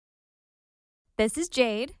This is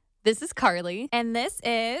Jade. This is Carly. And this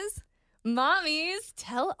is Mommy's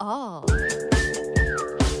Tell All.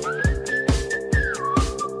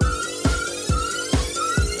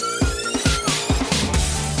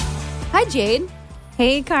 Hi, Jade.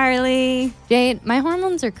 Hey, Carly. Jade, my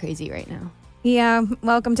hormones are crazy right now. Yeah,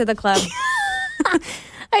 welcome to the club.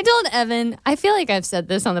 I told Evan, I feel like I've said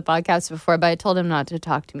this on the podcast before, but I told him not to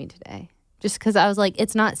talk to me today. Just because I was like,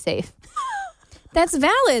 it's not safe. That's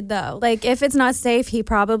valid, though. Like, if it's not safe, he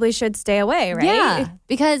probably should stay away, right? Yeah,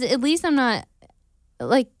 because at least I'm not,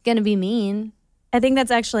 like, going to be mean. I think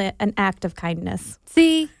that's actually an act of kindness.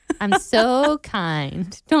 See, I'm so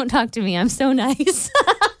kind. Don't talk to me. I'm so nice.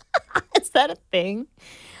 Is that a thing?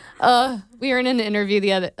 We were in an interview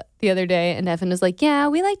the other day, and Evan was like, "Yeah,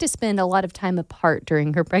 we like to spend a lot of time apart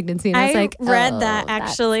during her pregnancy." And I was like, read that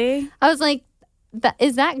actually. I was like,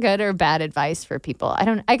 is that good or bad advice for people?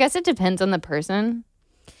 I guess it depends on the person.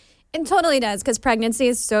 It totally does, because pregnancy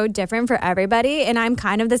is so different for everybody, and I'm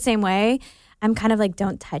kind of the same way. I'm kind of like,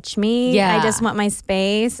 don't touch me. Yeah. I just want my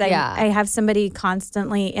space. I have somebody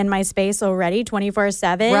constantly in my space already,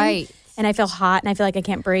 24/7. Right. And I feel hot, and I feel like I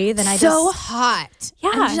can't breathe. And hot. Yeah.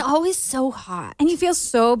 I'm just always so hot. And you feel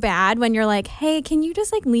so bad when you're like, hey, can you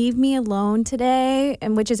just like leave me alone today?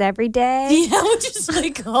 And which is every day. Yeah, which is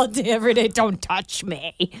like all day, every day. Don't touch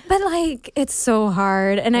me. But like, it's so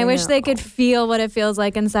hard. And I wish they could feel what it feels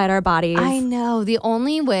like inside our bodies. I know. The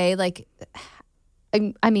only way, like,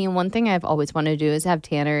 I mean, one thing I've always wanted to do is have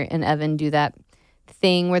Tanner and Evan do that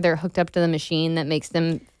thing where they're hooked up to the machine that makes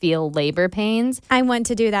them feel labor pains. I want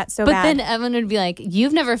to do that so bad. But then Evan would be like,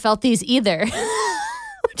 you've never felt these either.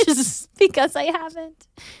 Which is because I haven't.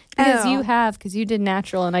 Because you have, because you did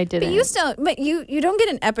natural and I didn't. But you don't get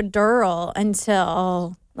an epidural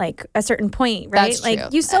until like a certain point, right? That's like true.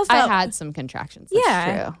 you still felt. I had some contractions.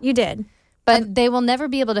 That's true. You did. But they will never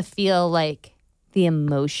be able to feel like the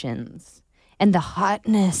emotions and the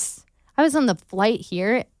hotness. I was on the flight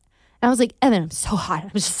here. And I was like, Evan, I'm so hot. I'm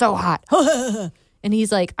just so hot. And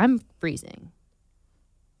he's like, I'm freezing.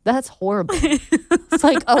 That's horrible. It's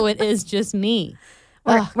like, oh, it is just me.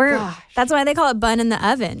 That's why they call it bun in the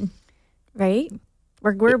oven, right?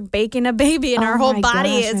 We're baking a baby and our whole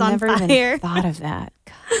body is on fire. Even thought of that.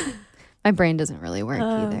 God. My brain doesn't really work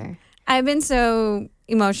either. I've been so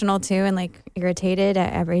emotional too and like irritated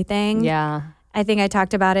at everything. Yeah. I think I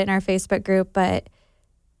talked about it in our Facebook group, but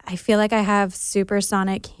I feel like I have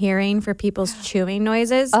supersonic hearing for people's chewing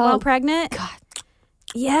noises while pregnant. God.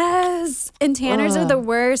 Yes. And Tanner's are the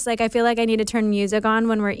worst. Like, I feel like I need to turn music on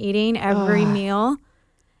when we're eating every meal.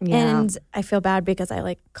 Yeah. And I feel bad because I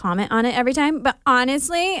like comment on it every time. But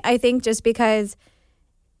honestly, I think just because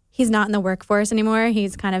he's not in the workforce anymore,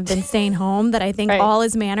 he's kind of been staying home, that I think all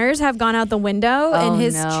his manners have gone out the window and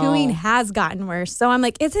his chewing has gotten worse. So I'm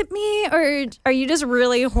like, is it me or are you just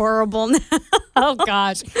really horrible now? Oh,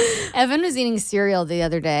 gosh. Evan was eating cereal the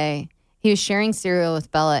other day. He was sharing cereal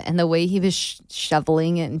with Bella, and the way he was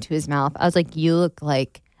shoveling it into his mouth, I was like, you look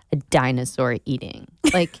like a dinosaur eating.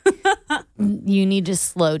 Like, you need to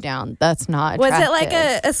slow down. That's not attractive. Was it like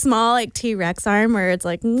a small like T-Rex arm where it's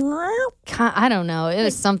like... I don't know. It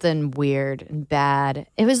was something weird and bad.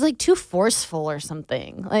 It was like too forceful or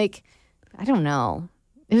something. Like, I don't know.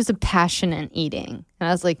 It was a passionate eating. And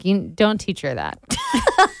I was like, you don't teach her that.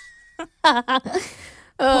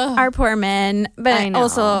 Our poor men, but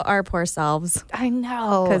also our poor selves. I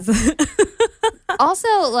know.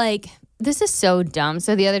 Also, like, this is so dumb.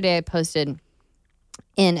 So the other day I posted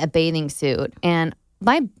in a bathing suit, and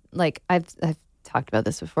I've talked about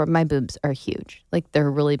this before. My boobs are huge. Like,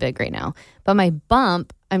 they're really big right now. But my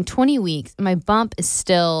bump, I'm 20 weeks, and my bump is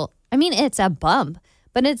still, I mean, it's a bump,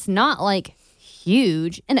 but it's not like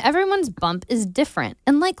huge. And everyone's bump is different.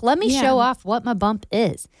 And like, let me show off what my bump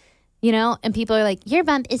is. You know, and people are like, your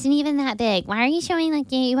bump isn't even that big. Why are you showing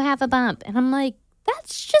like you have a bump? And I'm like,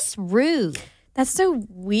 that's just rude. That's so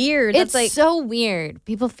weird. It's like so weird.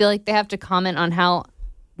 People feel like they have to comment on how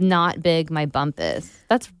not big my bump is.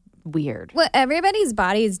 That's weird. Well, everybody's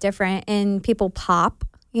body is different, and people pop.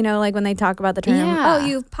 You know, like when they talk about the term, oh,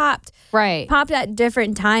 you've popped. Right. Popped at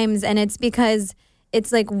different times, and it's because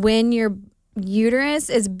it's like when your uterus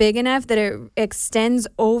is big enough that it extends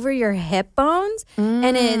over your hip bones and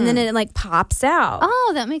then it like pops out.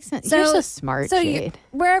 Oh, that makes sense. You're so smart, Jade.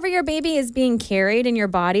 Wherever your baby is being carried in your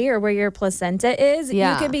body or where your placenta is,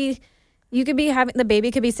 you could be having the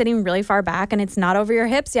baby could be sitting really far back and it's not over your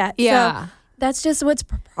hips yet. Yeah. So that's just what's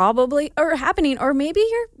probably happening, or maybe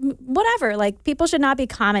you're whatever. Like, people should not be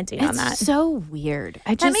commenting on that. It's so weird.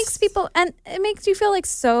 That makes people, and it makes you feel like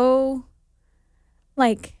so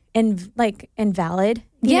like invalid.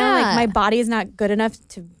 You know, like my body is not good enough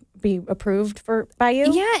to be approved by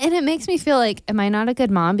you. Yeah, and it makes me feel like, am I not a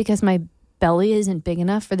good mom because my belly isn't big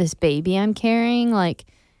enough for this baby I'm carrying? Like,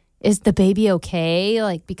 is the baby okay?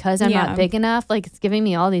 Like, because I'm not big enough? Like, it's giving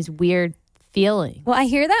me all these weird feelings. Well, I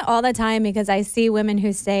hear that all the time because I see women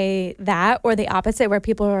who say that or the opposite, where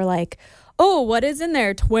people are like, oh, what is in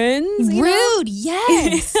there? Twins? Rude,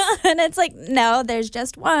 yes. And it's like, no, there's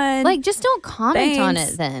just one. Like, just don't comment on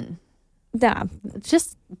it then. Yeah.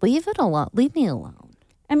 Just leave it alone. Leave me alone.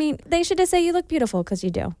 I mean, they should just say you look beautiful because you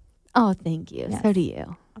do. Oh, thank you. Yes. So do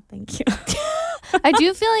you. Oh, thank you. I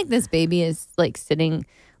do feel like this baby is like sitting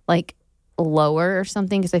like lower or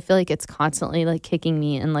something because I feel like it's constantly like kicking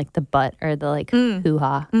me in like the butt or the like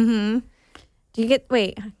hoo-ha. Mm-hmm. Do you get,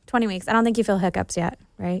 20 weeks. I don't think you feel hiccups yet,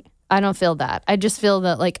 right? I don't feel that. I just feel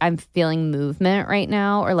that like I'm feeling movement right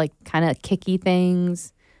now or like kind of kicky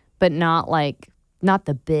things, but not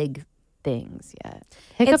the big things yet.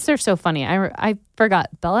 Hiccups are so funny. I forgot.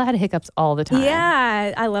 Bella had hiccups all the time.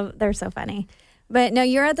 Yeah, they're so funny. But no,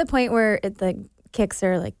 you're at the point where the kicks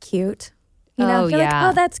are like cute. You know, like,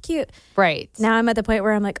 oh, that's cute. Right. Now I'm at the point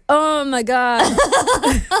where I'm like, oh my God.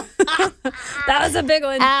 That was a big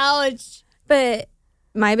one. Ouch. But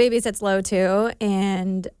my baby sits low too.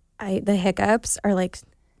 And the hiccups are like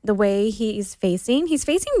the way he's facing. He's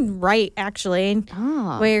facing right, actually.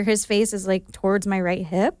 Where his face is like towards my right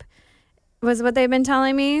hip was what they've been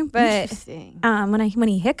telling me. But when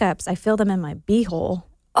he hiccups, I feel them in my beehole.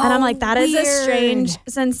 And I'm like, that is a strange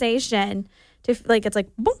sensation. It's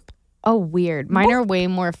like, boom. Oh, weird. Mine are way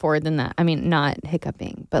more forward than that. I mean, not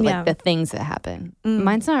hiccuping, but like the things that happen.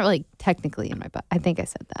 Mine's not like technically in my butt. I think I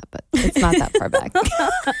said that, but it's not that far back.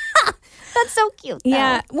 That's so cute, though.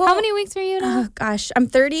 Yeah. Well, how many weeks are you now? Oh, gosh. I'm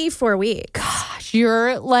 34 weeks. Gosh,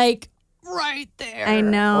 you're like right there. I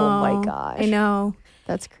know. Oh, my gosh. I know.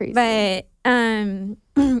 That's crazy. But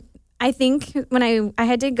I think when I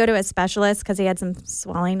had to go to a specialist because he had some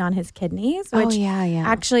swelling on his kidneys, which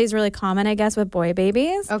actually is really common, I guess, with boy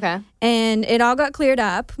babies. Okay. And it all got cleared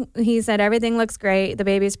up. He said everything looks great. The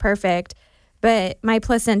baby's perfect. But my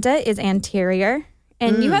placenta is anterior.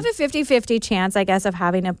 And you have a 50-50 chance, I guess, of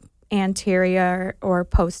having an anterior or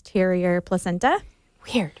posterior placenta.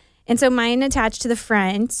 Weird. And so mine attached to the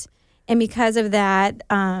front. And because of that,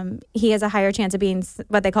 he has a higher chance of being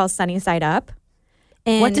what they call sunny side up.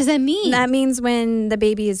 And what does that mean? That means when the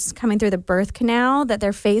baby is coming through the birth canal, that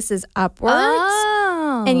their face is upwards.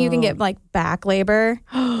 Oh. And you can get like back labor.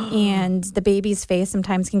 And the baby's face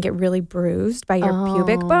sometimes can get really bruised by your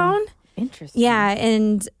pubic bone. Interesting. Yeah.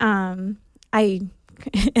 And I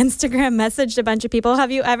Instagram messaged a bunch of people, have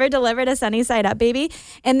you ever delivered a sunny side up baby?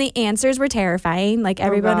 And the answers were terrifying. Like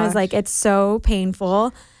everyone was like, it's so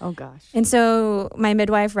painful. Oh gosh. And so my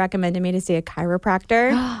midwife recommended me to see a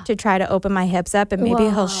chiropractor to try to open my hips up and maybe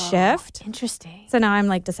he'll shift. Interesting. So now I'm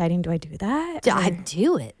like deciding, do I do that? I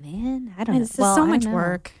do it, man. I don't know. It's so much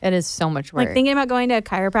work. It is so much work. Like thinking about going to a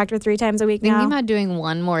chiropractor 3 times a week now. Thinking about doing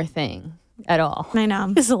one more thing at all. I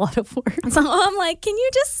know. It's a lot of work. So I'm like, can you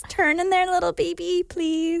just turn in there, little baby,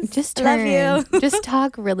 please? Just turn. Love you. Just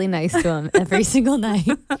talk really nice to him every single night.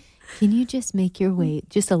 Can you just make your way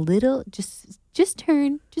just a little, just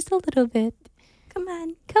turn just a little bit. Come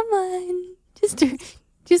on. Just turn.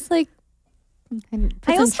 Just like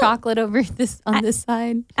put some chocolate over this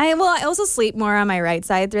side. I also sleep more on my right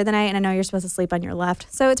side through the night, and I know you're supposed to sleep on your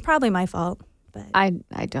left. So it's probably my fault. But I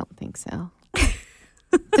don't think so.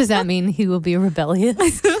 Does that mean he will be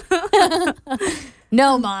rebellious?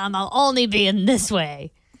 No, Mom, I'll only be in this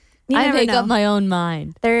way. I make up my own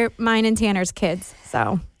mind. They're mine and Tanner's kids,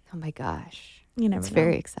 so. Oh my gosh. You never know. It's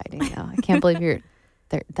very exciting though. I can't believe you're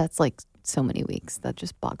there. That's like so many weeks. That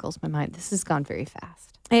just boggles my mind. This has gone very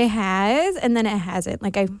fast. It has, and then it hasn't.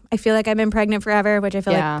 Like I feel like I've been pregnant forever, which I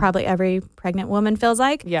feel like probably every pregnant woman feels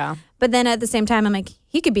like. Yeah. But then at the same time, I'm like,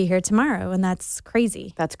 he could be here tomorrow, and that's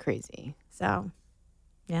crazy. That's crazy. So,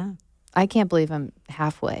 yeah. I can't believe I'm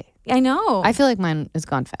halfway. I know. I feel like mine has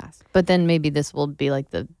gone fast. But then maybe this will be like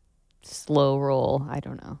the slow roll. I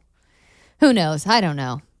don't know. Who knows? I don't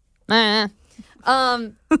know.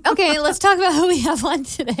 Okay, let's talk about who we have on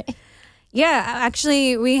today. Yeah,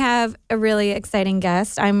 actually, we have a really exciting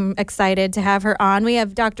guest. I'm excited to have her on. We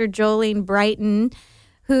have Dr. Jolene Brighton,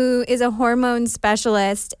 who is a hormone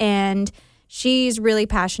specialist, and she's really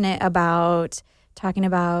passionate about talking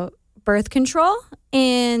about birth control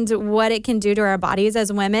and what it can do to our bodies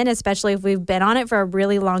as women, especially if we've been on it for a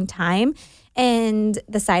really long time, and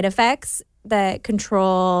the side effects that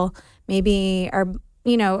control maybe are,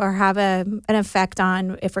 or have an effect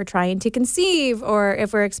on if we're trying to conceive or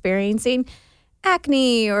if we're experiencing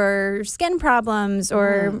acne or skin problems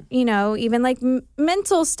or, even like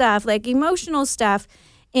mental stuff, like emotional stuff.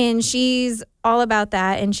 And she's all about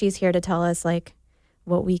that. And she's here to tell us like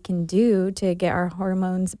what we can do to get our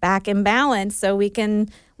hormones back in balance so we can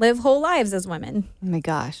live whole lives as women. Oh my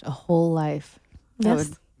gosh, a whole life. That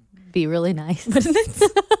would be really nice.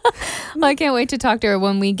 Well, I can't wait to talk to her.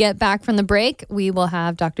 When we get back from the break, we will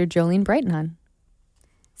have Dr. Jolene Brighten on.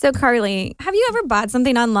 So, Carly, have you ever bought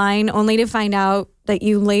something online only to find out that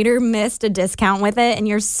you later missed a discount with it and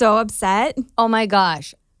you're so upset? Oh my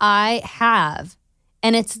gosh, I have.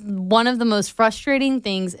 And it's one of the most frustrating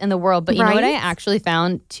things in the world. But you know what I actually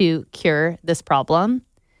found to cure this problem?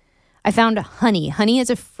 I found Honey. Honey is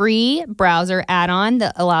a free browser add-on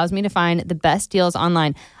that allows me to find the best deals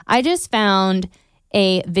online. I just found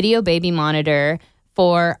a video baby monitor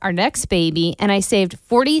for our next baby, and I saved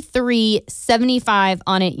 $43.75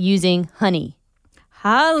 on it using Honey.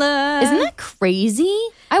 Holla. Isn't that crazy?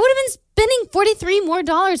 I would have been spending $43 more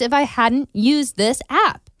if I hadn't used this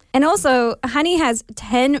app. And also, Honey has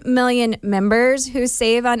 10 million members who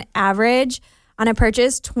save on average on a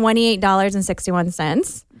purchase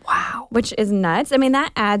 $28.61. Wow. Which is nuts. I mean,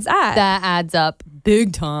 that adds up. That adds up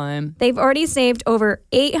big time. They've already saved over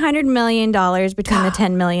 $800 million between the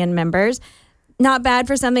 10 million members. Not bad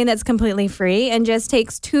for something that's completely free and just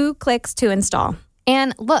takes 2 clicks to install.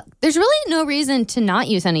 And look, there's really no reason to not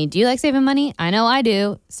use Honey. Do you like saving money? I know I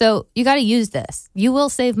do. So you got to use this. You will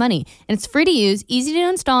save money. And it's free to use, easy to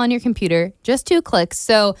install on your computer, just 2 clicks.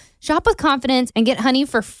 So shop with confidence and get Honey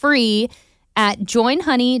for free at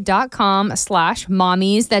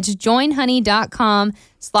joinhoney.com/mommies. That's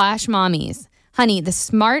joinhoney.com/mommies. Honey, the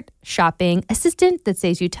smart shopping assistant that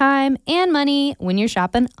saves you time and money when you're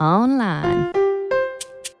shopping online.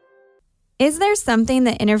 Is there something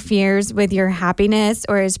that interferes with your happiness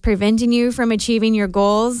or is preventing you from achieving your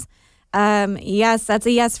goals? Yes, that's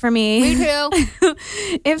a yes for me. Me too.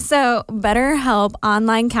 If so, BetterHelp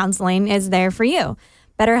Online Counseling is there for you.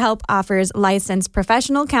 BetterHelp offers licensed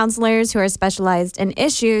professional counselors who are specialized in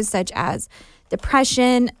issues such as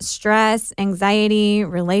depression, stress, anxiety,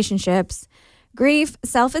 relationships, grief,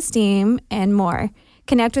 self-esteem, and more.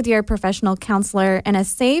 Connect with your professional counselor in a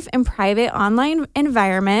safe and private online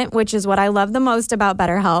environment, which is what I love the most about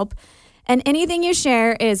BetterHelp. And anything you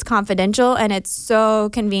share is confidential, and it's so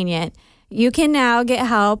convenient. You can now get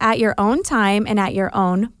help at your own time and at your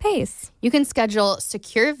own pace. You can schedule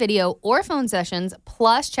secure video or phone sessions,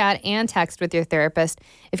 plus chat and text with your therapist.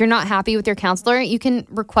 If you're not happy with your counselor, you can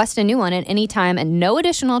request a new one at any time and no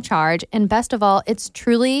additional charge. And best of all, it's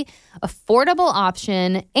truly affordable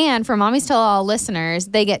option. And for Mommies Tell All listeners,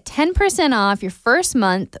 they get 10% off your first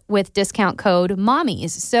month with discount code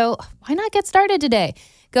MOMMIES. So why not get started today?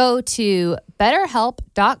 Go to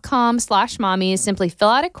betterhelp.com/mommies. Simply fill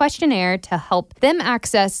out a questionnaire to help them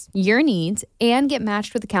access your needs and get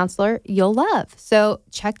matched with a counselor you'll love. So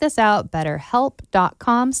check this out,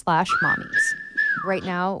 betterhelp.com/mommies. Right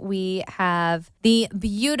now, we have the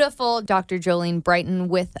beautiful Dr. Jolene Brighten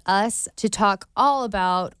with us to talk all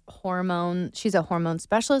about hormone. She's a hormone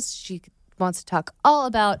specialist. She wants to talk all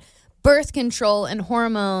about birth control and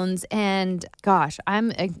hormones. And gosh,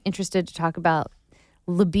 I'm interested to talk about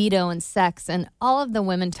libido and sex and all of the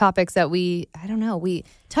women topics that we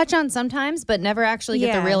touch on sometimes, but never actually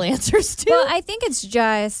get the real answers to. Well, I think it's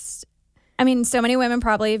just, so many women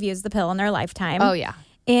probably have used the pill in their lifetime. Oh, yeah.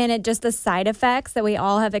 And it just the side effects that we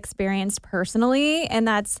all have experienced personally, and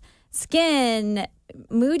that's skin,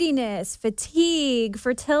 moodiness, fatigue,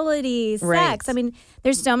 fertility, sex. Right.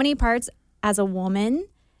 There's so many parts as a woman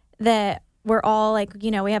that we're all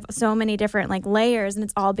we have so many different layers and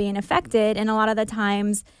it's all being affected. And a lot of the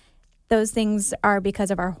times those things are because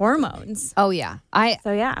of our hormones. Oh, yeah.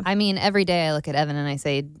 Every day I look at Evan and I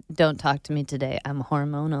say, don't talk to me today. I'm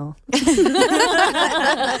hormonal.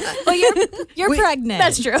 Well, you're pregnant.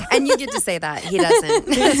 That's true. And you get to say that. He doesn't.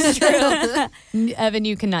 That's true. Evan,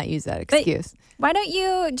 you cannot use that excuse. Why don't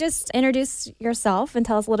you just introduce yourself and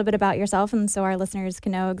tell us a little bit about yourself and so our listeners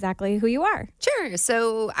can know exactly who you are? Sure.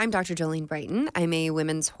 So I'm Dr. Jolene Brighten. I'm a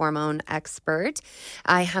women's hormone expert.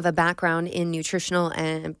 I have a background in nutritional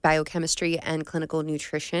and biochemistry and clinical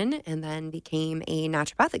nutrition, and then became a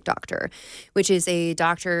naturopathic doctor, which is a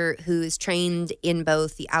doctor who's trained in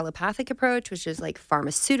both the allopathic approach, which is like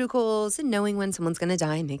pharmaceuticals and knowing when someone's going to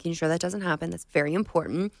die and making sure that doesn't happen. That's very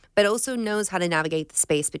important, but also knows how to navigate the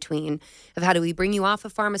space between of how do we bring you off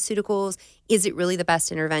of pharmaceuticals? Is it really the best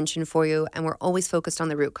intervention for you? And we're always focused on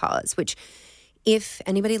the root cause, which if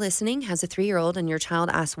anybody listening has a 3-year-old and your child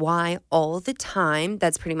asks why all the time,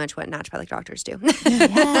 that's pretty much what naturopathic doctors do.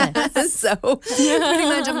 Yes. So pretty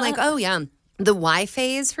much I'm like, oh yeah, The Y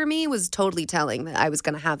phase for me was totally telling that I was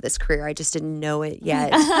going to have this career. I just didn't know it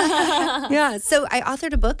yet. Yeah. So I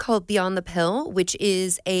authored a book called Beyond the Pill, which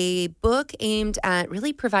is a book aimed at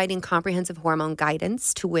really providing comprehensive hormone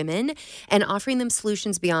guidance to women and offering them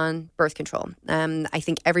solutions beyond birth control. I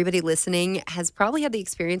think everybody listening has probably had the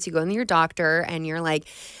experience. You go to your doctor and you're like,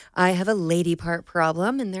 I have a lady part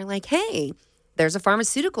problem. And they're like, hey, there's a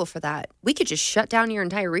pharmaceutical for that. We could just shut down your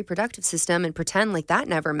entire reproductive system and pretend like that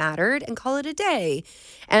never mattered and call it a day.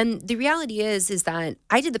 And the reality is that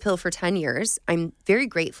I did the pill for 10 years. I'm very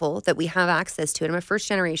grateful that we have access to it. I'm a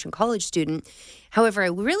first-generation college student. However, I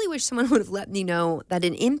really wish someone would have let me know that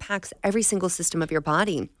it impacts every single system of your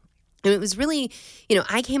body. And it was really,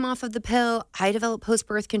 I came off of the pill. I developed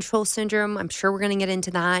post-birth control syndrome. I'm sure we're going to get into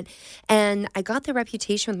that. And I got the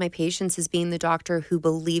reputation with my patients as being the doctor who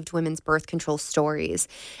believed women's birth control stories.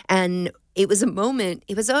 And it was a moment,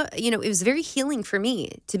 it was very healing for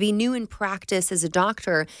me to be new in practice as a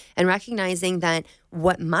doctor and recognizing that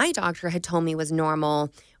what my doctor had told me was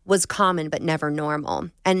normal was common but never normal.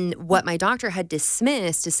 And what my doctor had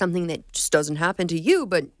dismissed as something that just doesn't happen to you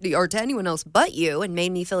or to anyone else but you and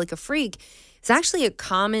made me feel like a freak is actually a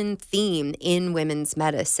common theme in women's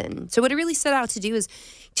medicine. So what it really set out to do is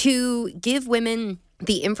to give women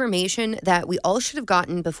the information that we all should have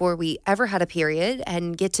gotten before we ever had a period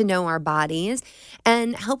and get to know our bodies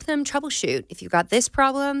and help them troubleshoot. If you've got this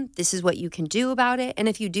problem, this is what you can do about it. And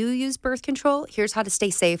if you do use birth control, here's how to stay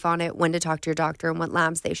safe on it, when to talk to your doctor, and what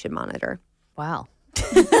labs they should monitor. Wow.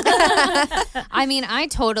 I mean, I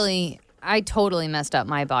totally messed up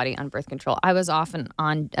my body on birth control. I was often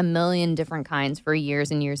on a million different kinds for years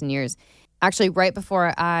and years and years. Actually, right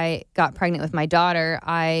before I got pregnant with my daughter,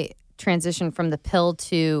 I transitioned from the pill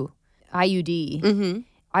to IUD. Mm-hmm.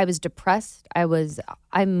 I was depressed. I was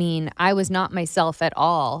not myself at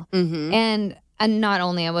all. Mm-hmm. And not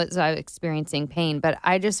only was I experiencing pain, but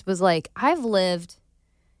I just was like, I've lived,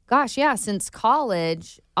 since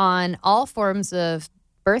college on all forms of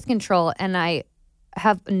birth control. And I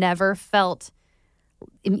have never felt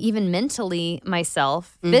even mentally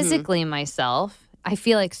myself, physically myself. I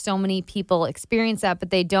feel like so many people experience that, but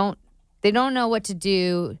they don't know what to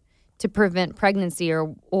do to prevent pregnancy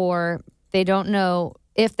or they don't know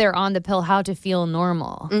if they're on the pill, how to feel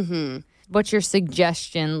normal. Mm-hmm. What's your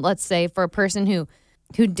suggestion, let's say, for a person who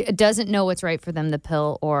doesn't know what's right for them, the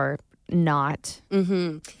pill or not?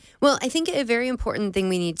 Mm-hmm. Well, I think a very important thing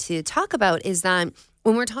we need to talk about is that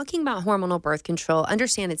when we're talking about hormonal birth control,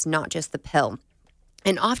 understand it's not just the pill.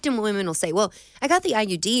 And often women will say, well, I got the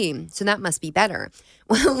IUD, so that must be better.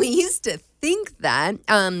 Well, we used to think that.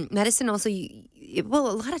 Medicine also, a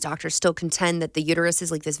lot of doctors still contend that the uterus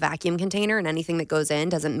is like this vacuum container and anything that goes in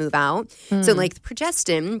doesn't move out. Mm. So like the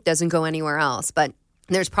progestin doesn't go anywhere else. But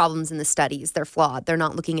there's problems in the studies. They're flawed. They're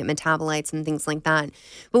not looking at metabolites and things like that.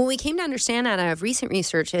 But what we came to understand out of recent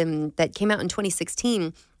research that came out in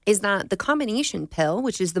 2016 is that the combination pill,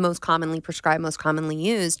 which is the most commonly prescribed, most commonly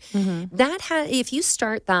used, if you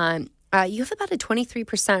start that, you have about a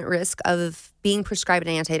 23% risk of being prescribed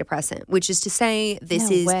an antidepressant, which is to say this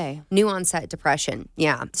is new onset depression.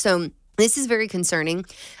 Yeah. So this is very concerning.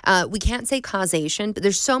 We can't say causation, but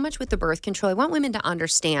there's so much with the birth control. I want women to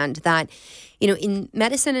understand that, in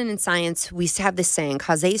medicine and in science, we have this saying,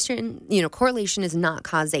 causation, correlation is not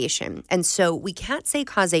causation. And so we can't say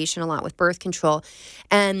causation a lot with birth control.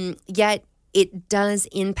 And yet it does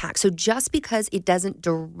impact. So just because it doesn't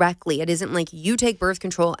directly, it isn't like you take birth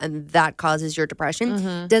control and that causes your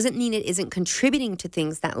depression, doesn't mean it isn't contributing to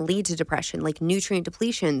things that lead to depression, like nutrient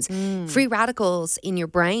depletions, free radicals in your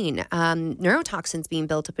brain, neurotoxins being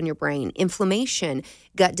built up in your brain, inflammation,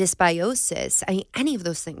 gut dysbiosis. Any of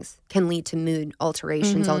those things can lead to mood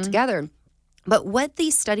alterations altogether. But what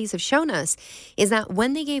these studies have shown us is that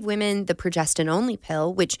when they gave women the progestin-only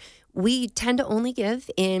pill, which we tend to only give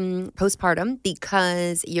in postpartum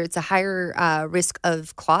because it's a higher risk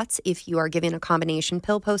of clots if you are given a combination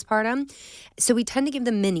pill postpartum. So we tend to give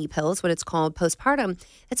them mini pills, what it's called, postpartum.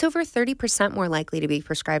 That's over 30% more likely to be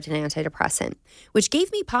prescribed an antidepressant, which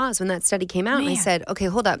gave me pause when that study came out. And I said, okay,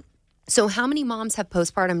 hold up. So how many moms have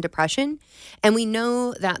postpartum depression? And we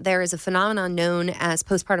know that there is a phenomenon known as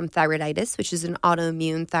postpartum thyroiditis, which is an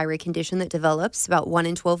autoimmune thyroid condition that develops. About 1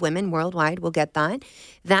 in 12 women worldwide will get that.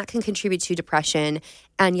 That can contribute to depression.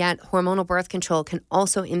 And yet hormonal birth control can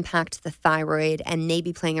also impact the thyroid and may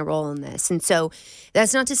be playing a role in this. And so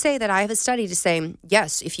that's not to say that I have a study to say,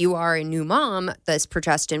 yes, if you are a new mom, this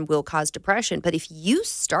progestin will cause depression. But if you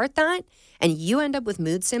start that and you end up with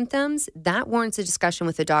mood symptoms, that warrants a discussion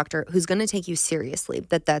with a doctor who's going to take you seriously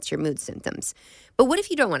that that's your mood symptoms. But what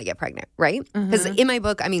if you don't want to get pregnant, right? Because in my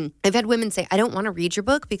book, I mean, I've had women say, I don't want to read your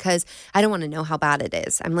book because I don't want to know how bad it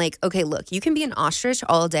is. I'm like, okay, look, you can be an ostrich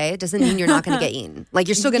all day. It doesn't mean you're not going to get eaten. Like,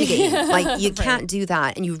 you're still going to get eaten. Like, you can't do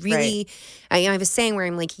that. And you really, I have a saying where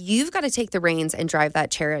I'm like, you've got to take the reins and drive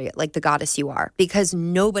that chariot like the goddess you are, because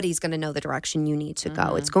nobody's going to know the direction you need to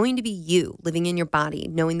go. It's going to be you living in your body,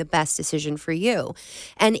 knowing the best decision for you.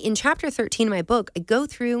 And in chapter 13 of my book, I go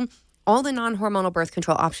through all the non-hormonal birth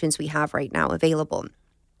control options we have right now available.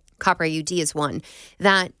 Copper IUD is one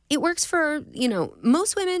that it works for,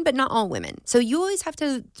 most women, but not all women. So you always have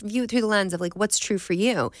to view it through the lens of like, what's true for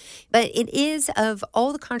you. But it is, of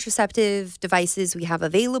all the contraceptive devices we have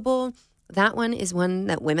available, that one is one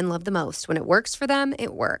that women love the most. When it works for them,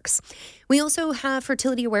 it works. We also have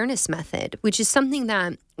fertility awareness method, which is something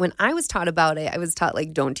that when I was taught about it, I was taught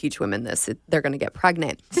like, don't teach women this. They're going to get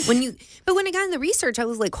pregnant. But when I got in the research, I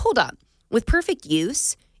was like, hold up. With perfect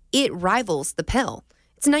use, it rivals the pill.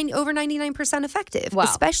 It's over 99% effective,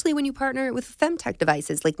 especially when you partner it with femtech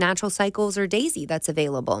devices like Natural Cycles or Daisy that's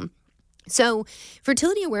available. So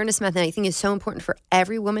fertility awareness method, I think, is so important for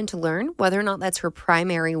every woman to learn, whether or not that's her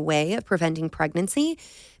primary way of preventing pregnancy,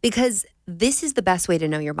 because this is the best way to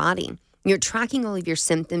know your body. You're tracking all of your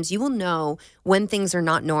symptoms. You will know when things are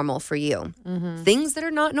not normal for you. Things that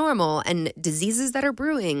are not normal and diseases that are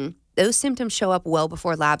brewing, those symptoms show up well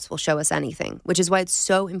before labs will show us anything, which is why it's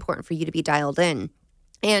so important for you to be dialed in.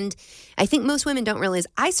 And I think most women don't realize,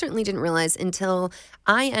 I certainly didn't realize until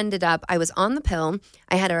I was on the pill.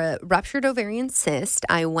 I had a ruptured ovarian cyst.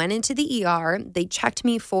 I went into the ER. They checked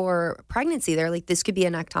me for pregnancy. They're like, this could be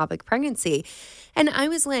an ectopic pregnancy. And I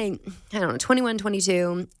was like, 21,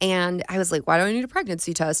 22. And I was like, why do I need a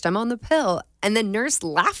pregnancy test? I'm on the pill. And the nurse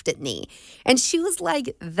laughed at me. And she was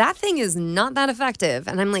like, that thing is not that effective.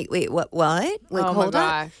 And I'm like, wait, what? Like, hold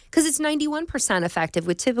on. Because it's 91% effective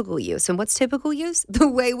with typical use. And what's typical use? The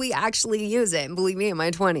way we actually use it. And believe me, in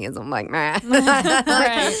my 20s, I'm like, nah.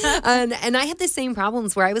 And I had the same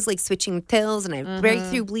problems where I was like switching pills and I'd break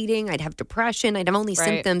through bleeding. I'd have depression. I'd have all these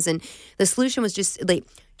symptoms. And the solution was just like,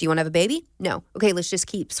 do you want to have a baby? No. Okay, let's just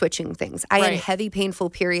keep switching things. I had heavy,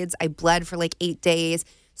 painful periods. I bled for like 8 days.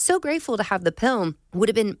 So grateful to have the pill. Would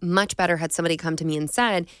have been much better had somebody come to me and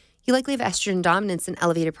said, you likely have estrogen dominance and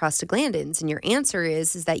elevated prostaglandins. And your answer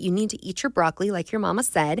is that you need to eat your broccoli, like your mama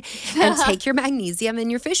said, and take your magnesium and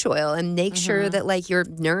your fish oil and make sure that like you're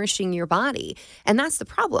nourishing your body. And that's the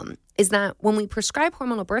problem, is that when we prescribe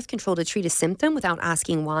hormonal birth control to treat a symptom without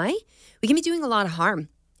asking why, we can be doing a lot of harm.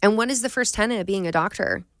 And what is the first tenet of being a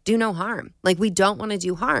doctor? Do no harm. Like, we don't want to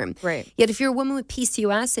do harm. Right. Yet if you're a woman with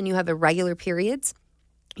PCOS and you have irregular periods,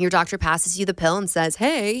 your doctor passes you the pill and says,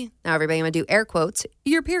 hey, now everybody, I'm going to do air quotes,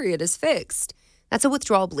 your period is fixed. That's a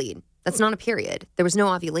withdrawal bleed. That's not a period. There was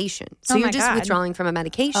no ovulation. So you're just withdrawing from a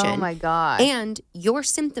medication. Oh, my God. And your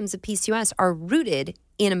symptoms of PCOS are rooted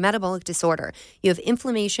in a metabolic disorder. You have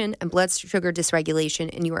inflammation and blood sugar dysregulation,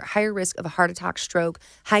 and you are at higher risk of a heart attack, stroke,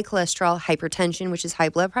 high cholesterol, hypertension, which is high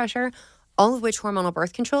blood pressure, all of which hormonal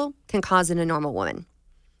birth control can cause in a normal woman.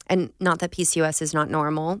 And not that PCOS is not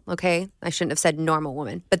normal, okay? I shouldn't have said normal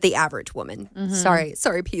woman, but the average woman. Sorry,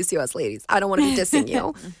 PCOS ladies. I don't want to be dissing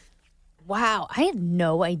you. Wow, I had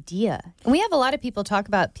no idea. And we have a lot of people talk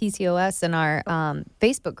about PCOS in our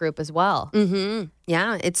Facebook group as well.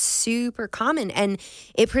 Yeah, it's super common. And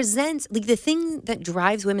it presents, like, the thing that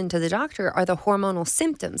drives women to the doctor are the hormonal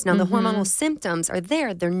symptoms. Now, the hormonal symptoms are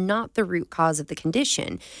there. They're not the root cause of the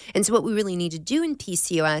condition. And so what we really need to do in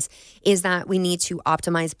PCOS is that we need to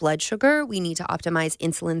optimize blood sugar. We need to optimize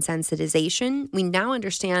insulin sensitization. We now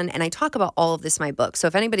understand, and I talk about all of this in my book. So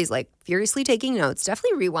if anybody's like furiously taking notes,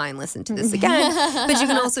 definitely rewind, listen to this again. But you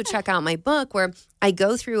can also check out my book where I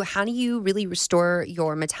go through how do you really restore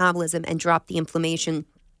your metabolism and drop the inflammation.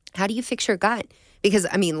 How do you fix your gut? Because,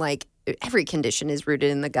 I mean, like, every condition is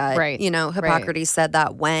rooted in the gut. Right. You know, Hippocrates said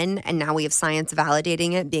that when, and now we have science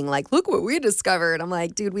validating it, being like, look what we discovered. I'm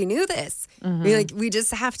like, dude, we knew this. We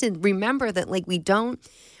just have to remember that, like,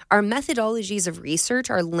 our methodologies of research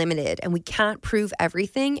are limited, and we can't prove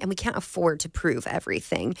everything, and we can't afford to prove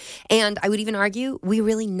everything. And I would even argue we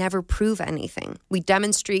really never prove anything. We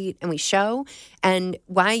demonstrate and we show. And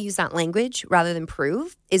why I use that language rather than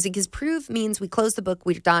prove is because prove means we close the book,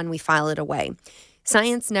 we're done, we file it away.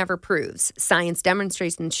 Science never proves. Science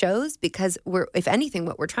demonstrates and shows, because if anything,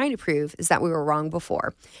 what we're trying to prove is that we were wrong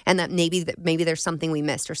before, and that maybe there's something we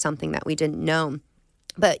missed or something that we didn't know.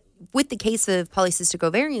 But with the case of polycystic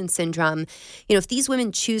ovarian syndrome, if these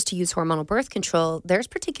women choose to use hormonal birth control, there's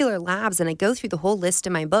particular labs, and I go through the whole list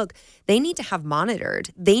in my book, they need to have monitored.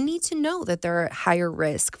 They need to know that they're at higher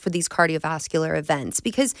risk for these cardiovascular events,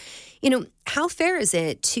 because, how fair is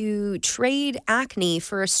it to trade acne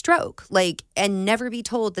for a stroke, and never be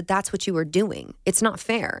told that that's what you were doing? It's not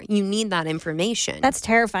fair. You need that information. That's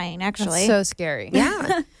terrifying, actually. That's so scary.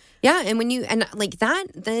 Yeah. Yeah, and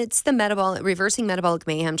that's the reversing metabolic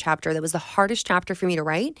mayhem chapter. That was the hardest chapter for me to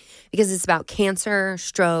write, because it's about cancer,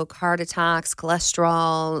 stroke, heart attacks,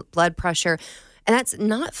 cholesterol, blood pressure. And that's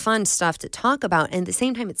not fun stuff to talk about. And at the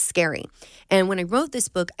same time, it's scary. And when I wrote this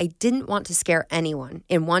book, I didn't want to scare anyone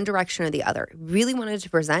in one direction or the other. I really wanted to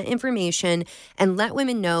present information and let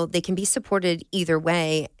women know they can be supported either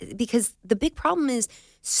way. Because the big problem is,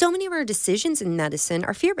 so many of our decisions in medicine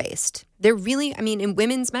are fear-based. They're really, in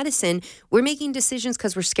women's medicine, we're making decisions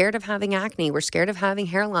because we're scared of having acne. We're scared of having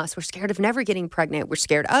hair loss. We're scared of never getting pregnant. We're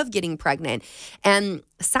scared of getting pregnant. And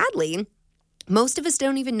sadly, most of us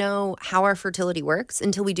don't even know how our fertility works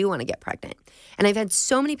until we do want to get pregnant. And I've had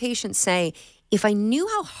so many patients say, if I knew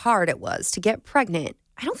how hard it was to get pregnant,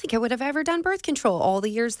 I don't think I would have ever done birth control all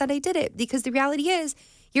the years that I did it. Because the reality is,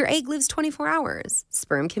 your egg lives 24 hours.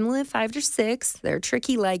 Sperm can live 5 to 6. They're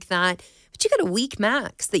tricky like that. But you got a week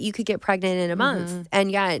max that you could get pregnant in a month. And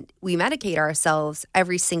yet we medicate ourselves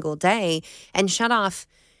every single day and shut off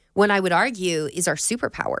what I would argue is our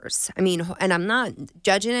superpowers. And I'm not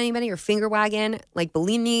judging anybody or finger wagging.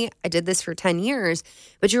 Believe me, I did this for 10 years.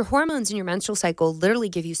 But your hormones in your menstrual cycle literally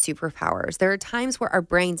give you superpowers. There are times where our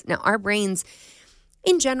brains,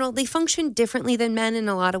 in general, they function differently than men, in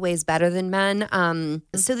a lot of ways better than men.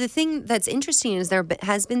 So the thing that's interesting is there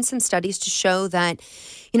has been some studies to show that,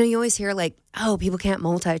 you always hear people can't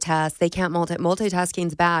multitask. They can't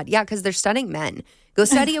multitasking's bad. Yeah, because they're studying men. Go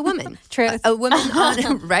study a woman. Truth. A woman,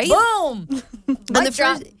 right? Boom! On the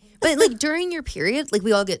first, but during your period,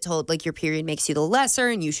 we all get told your period makes you the lesser,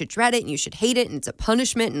 and you should dread it, and you should hate it, and it's a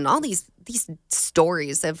punishment, and all these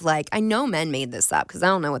stories of I know men made this up because I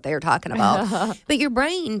don't know what they were talking about. But your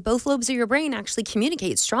brain, both lobes of your brain actually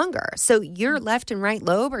communicate stronger. So your left and right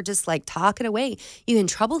lobe are just talking away. You can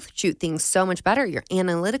troubleshoot things so much better. You're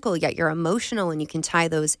analytical, yet you're emotional, and you can tie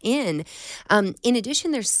those in. In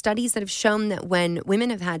addition, there's studies that have shown that when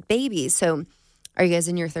women have had babies, so are you guys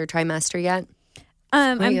in your 3rd trimester yet?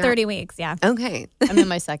 I'm 30 weeks, yeah. Okay. I'm in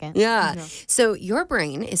my 2nd. Yeah. So your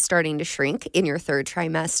brain is starting to shrink in your 3rd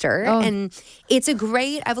trimester. And it's a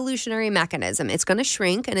great evolutionary mechanism. It's going to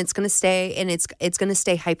shrink, and it's going to stay, and it's going to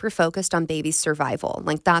stay hyper-focused on baby's survival.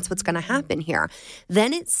 That's what's going to happen here.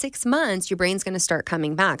 Then at 6 months, your brain's going to start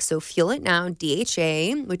coming back. So feel it now.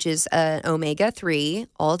 DHA, which is omega-3,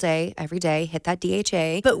 all day, every day, hit that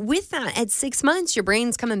DHA. But with that, at 6 months, your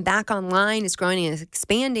brain's coming back online. It's growing and it's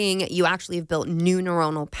expanding. You actually have built new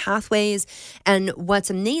neuronal pathways. And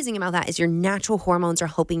what's amazing about that is your natural hormones are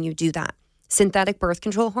helping you do that. Synthetic birth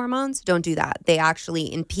control hormones don't do that. They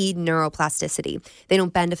actually impede neuroplasticity. They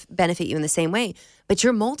don't benefit you in the same way. But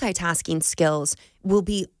your multitasking skills will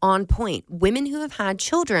be on point. Women who have had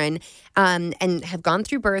children and have gone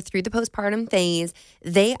through birth, through the postpartum phase,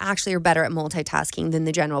 they actually are better at multitasking than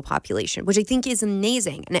the general population, which I think is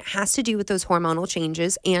amazing. And it has to do with those hormonal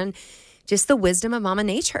changes and just the wisdom of Mama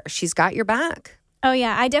Nature. She's got your back. Oh,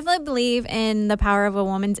 yeah. I definitely believe in the power of a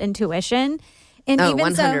woman's intuition. And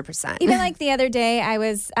 100%. Even the other day, I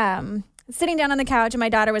was sitting down on the couch and my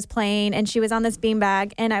daughter was playing and she was on this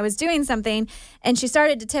beanbag and I was doing something and she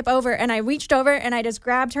started to tip over and I reached over and I just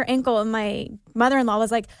grabbed her ankle and my mother-in-law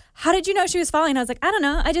was like, how did you know she was falling? I was like, I don't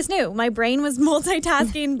know. I just knew. My brain was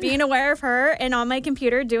multitasking, being aware of her and on my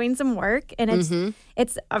computer doing some work. And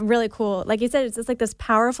it's really cool. Like you said, it's just this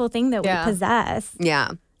powerful thing that we possess.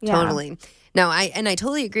 Yeah, totally. No, I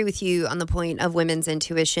totally agree with you on the point of women's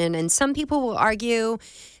intuition. And some people will argue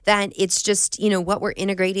that it's just, what we're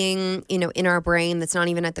integrating, in our brain that's not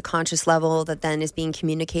even at the conscious level that then is being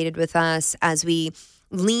communicated with us as we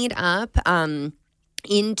lead up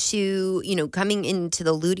into, coming into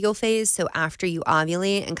the luteal phase. So after you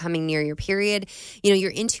ovulate and coming near your period, your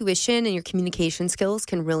intuition and your communication skills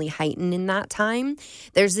can really heighten in that time.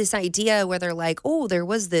 There's this idea where they're like, oh, there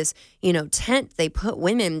was this, tent they put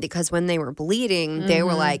women because when they were bleeding, they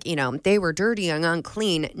were like, they were dirty and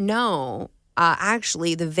unclean. No.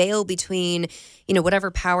 Actually, the veil between, whatever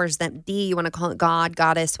powers that be, you want to call it God,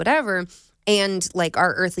 goddess, whatever, And like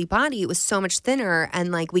our earthly body, it was so much thinner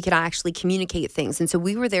and like we could actually communicate things. And so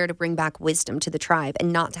we were there to bring back wisdom to the tribe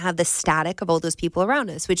and not to have the static of all those people around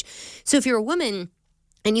us, so if you're a woman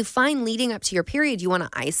and you find leading up to your period, you want to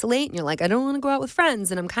isolate and you're like, I don't want to go out with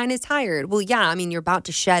friends and I'm kind of tired. Well, yeah, I mean, you're about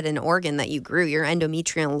to shed an organ that you grew, your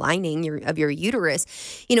endometrial lining of your uterus.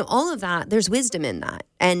 All of that, there's wisdom in that.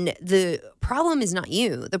 And the problem is not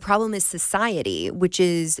you. The problem is society, which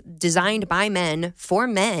is designed by men for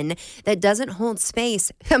men that doesn't hold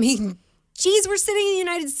space. I mean, geez, we're sitting in the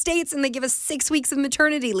United States and they give us 6 weeks of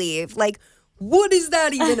maternity leave. Like, what is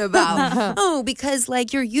that even about? Oh, because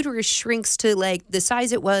like your uterus shrinks to like the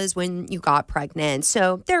size it was when you got pregnant.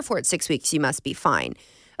 So therefore at 6 weeks, you must be fine.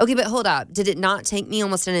 Okay, but hold up. Did it not take me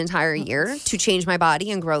almost an entire year to change my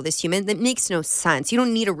body and grow this human? That makes no sense. You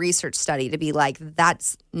don't need a research study to be like,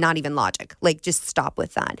 that's not even logic. Like, just stop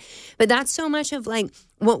with that. But that's so much of like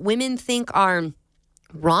what women think are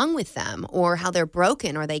wrong with them or how they're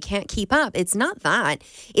broken or they can't keep up. It's not that.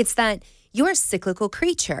 It's that you're a cyclical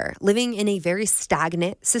creature living in a very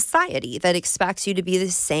stagnant society that expects you to be the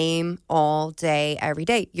same all day, every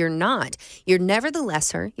day. You're not. You're never the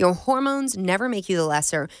lesser. Your hormones never make you the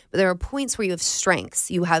lesser, but there are points where you have strengths.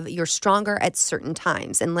 You're stronger at certain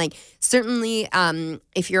times. And like, certainly,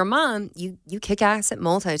 if you're a mom, you kick ass at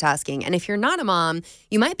multitasking. And if you're not a mom,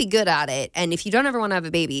 you might be good at it. And if you don't ever want to have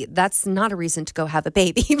a baby, that's not a reason to go have a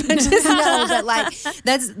baby. But just know that like,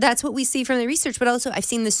 that's what we see from the research. But also I've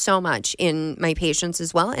seen this so much in my patients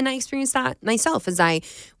as well. And I experienced that myself as I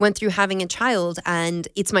went through having a child. And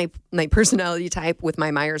it's my personality type with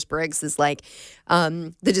my Myers-Briggs is like,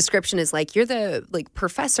 the description is like, you're the like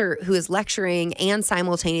professor who is lecturing and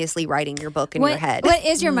simultaneously writing your book in your head. What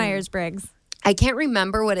is your Myers-Briggs? I can't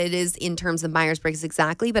remember what it is in terms of Myers-Briggs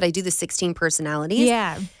exactly, but I do the 16 personalities.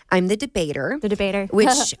 Yeah. I'm the debater.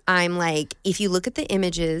 Which I'm like, if you look at the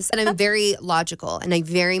images, and I'm very logical and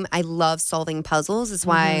I love solving puzzles. That's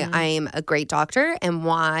why I'm a great doctor and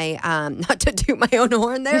why, not to toot my own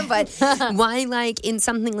horn there, but why like in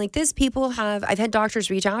something like this, I've had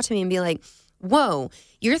doctors reach out to me and be like, whoa,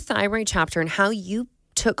 your thyroid chapter and how you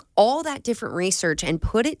took all that different research and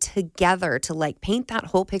put it together to like paint that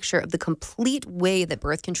whole picture of the complete way that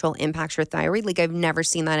birth control impacts your thyroid. Like I've never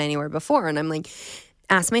seen that anywhere before. And I'm like,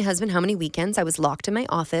 asked my husband how many weekends I was locked in my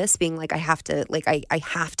office being like, I have to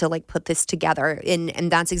like put this together.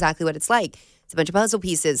 And that's exactly what it's like. It's a bunch of puzzle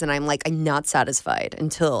pieces. And I'm like, I'm not satisfied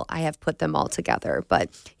until I have put them all together. But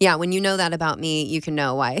yeah, when you know that about me, you can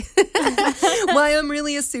know why I'm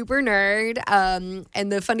really a super nerd.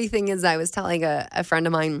 And the funny thing is I was telling a friend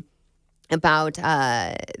of mine about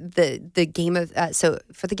the Game of so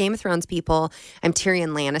for the Game of Thrones people, I'm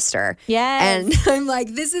Tyrion Lannister. Yes. And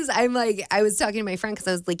I was talking to my friend because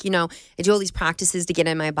I was like, I do all these practices to get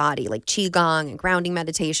in my body, like qigong and grounding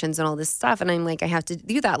meditations and all this stuff. And I'm like, I have to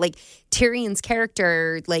do that. Like Tyrion's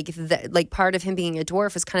character, like part of him being a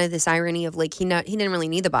dwarf is kind of this irony of like he didn't really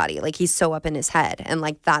need the body. Like he's so up in his head, and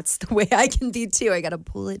like that's the way I can be too. I got to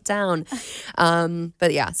pull it down.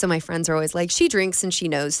 But yeah, so my friends are always like, she drinks and she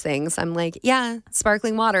knows things. I'm like, yeah,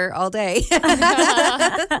 sparkling water all day.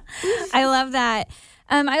 I love that.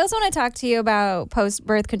 I also want to talk to you about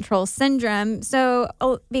post-birth control syndrome. So,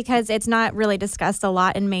 because it's not really discussed a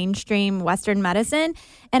lot in mainstream Western medicine.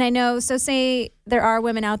 And I know, so say there are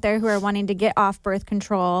women out there who are wanting to get off birth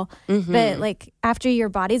control, but like after your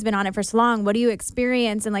body's been on it for so long, what do you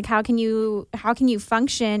experience? And like, how can you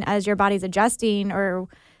function as your body's adjusting or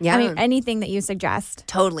I mean, anything that you suggest?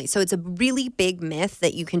 Totally. So it's a really big myth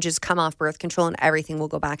that you can just come off birth control and everything will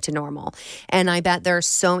go back to normal. And I bet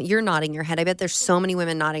you're nodding your head. I bet there's so many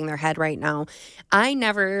women nodding their head right now.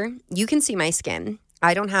 You can see my skin.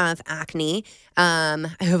 I don't have acne. I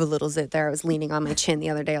have a little zit there. I was leaning on my chin the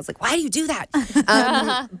other day. I was like, why do you do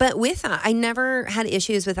that? But with that, I never had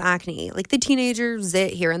issues with acne. Like the teenager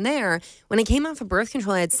zit here and there. When I came off of birth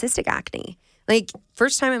control, I had cystic acne. Like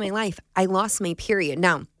first time in my life, I lost my period.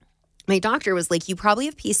 Now, my doctor was like, you probably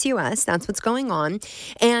have PCOS. That's what's going on.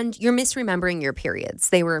 And you're misremembering your periods.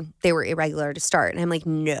 They were irregular to start. And I'm like,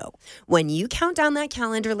 no. When you count down that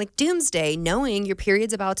calendar like doomsday, knowing your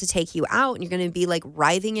period's about to take you out and you're going to be like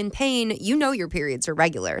writhing in pain, you know your periods are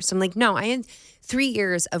regular. So I'm like, no, I had 3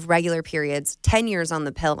 years of regular periods, 10 years on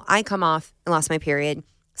the pill. I come off and lost my period,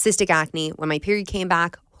 cystic acne. When my period came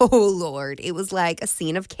back, oh, Lord, it was like a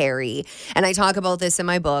scene of Carrie. And I talk about this in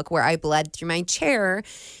my book where I bled through my chair.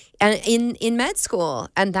 and in med school.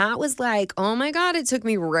 And that was like, oh my God, it took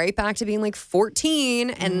me right back to being like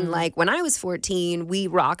 14. And like when I was 14, we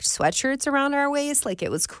rocked sweatshirts around our waist like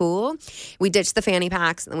it was cool. We ditched the fanny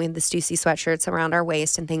packs and then we had the Stussy sweatshirts around our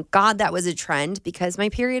waist. And thank God that was a trend because my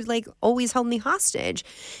period like always held me hostage.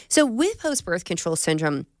 So with post-birth control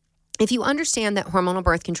syndrome, if you understand that hormonal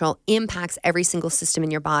birth control impacts every single system in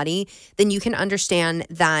your body, then you can understand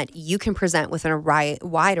that you can present with a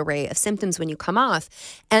wide array of symptoms when you come off,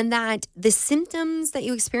 and that the symptoms that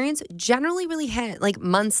you experience generally really hit like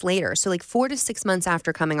months later. So like 4 to 6 months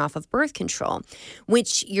after coming off of birth control,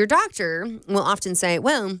 which your doctor will often say,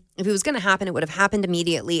 well, if it was going to happen, it would have happened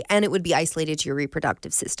immediately and it would be isolated to your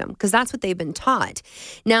reproductive system because that's what they've been taught.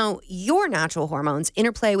 Now, your natural hormones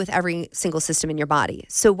interplay with every single system in your body.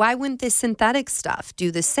 So why wouldn't this synthetic stuff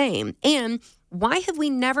do the same? And why have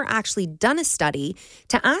we never actually done a study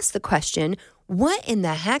to ask the question, what in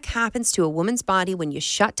the heck happens to a woman's body when you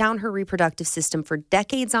shut down her reproductive system for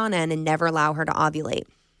decades on end and never allow her to ovulate?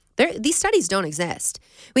 These studies don't exist.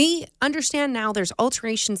 We understand now there's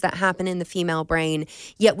alterations that happen in the female brain,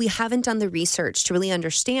 yet we haven't done the research to really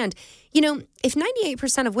understand, if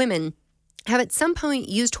 98% of women have at some point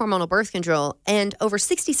used hormonal birth control and over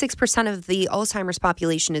 66% of the Alzheimer's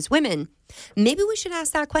population is women, maybe we should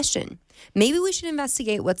ask that question. Maybe we should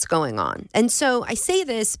investigate what's going on. And so I say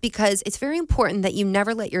this because it's very important that you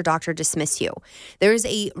never let your doctor dismiss you. There is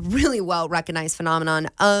a really well-recognized phenomenon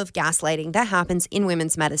of gaslighting that happens in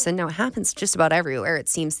women's medicine. Now, it happens just about everywhere. It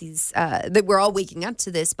seems that we're all waking up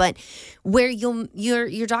to this, but where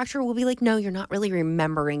your doctor will be like, no, you're not really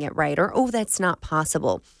remembering it right, or, oh, that's not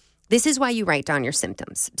possible. This is why you write down your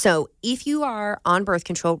symptoms. So if you are on birth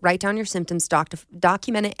control, write down your symptoms,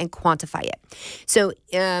 document it, and quantify it. So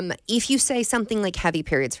if you say something like heavy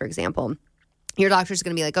periods, for example, your doctor's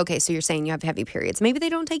going to be like, okay, so you're saying you have heavy periods. Maybe they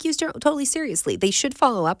don't take you totally seriously. They should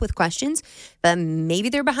follow up with questions, but maybe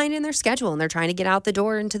they're behind in their schedule and they're trying to get out the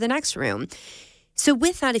door into the next room. So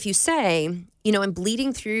with that, if you say, I'm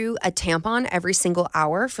bleeding through a tampon every single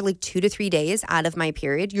hour for like 2 to 3 days out of my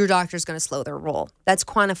period, your doctor's going to slow their roll. That's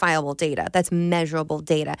quantifiable data. That's measurable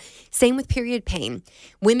data. Same with period pain.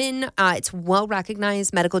 Women, it's well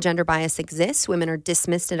recognized medical gender bias exists. Women are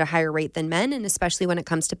dismissed at a higher rate than men, and especially when it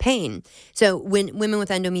comes to pain. So when women with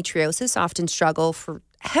endometriosis often struggle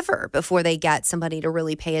forever before they get somebody to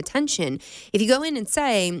really pay attention. If you go in and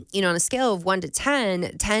say, on a scale of 1 to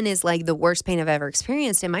 10, 10 is like the worst pain I've ever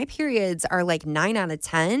experienced, and my periods are like 9 out of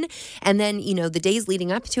 10, and then, the days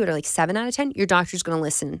leading up to it are like 7 out of 10, your doctor's going to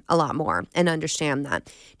listen a lot more and understand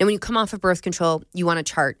that. Now, when you come off of birth control, you want to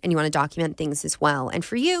chart and you want to document things as well. And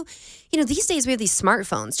for you, these days we have these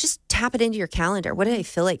smartphones. Just tap it into your calendar. What did I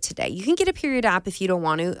feel like today? You can get a period app if you don't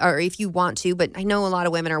want to, or if you want to, but I know a lot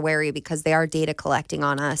of women are wary because they are data collecting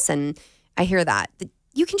on us, and I hear that.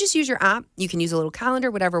 You can just use your app. You can use a little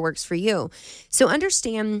calendar, whatever works for you. So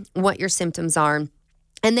understand what your symptoms are,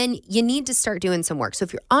 and then you need to start doing some work. So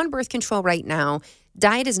if you're on birth control right now,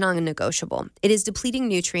 diet is non-negotiable. It is depleting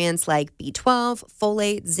nutrients like B12,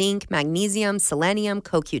 folate, zinc, magnesium, selenium,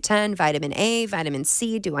 CoQ10, vitamin A, vitamin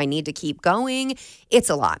C. Do I need to keep going? It's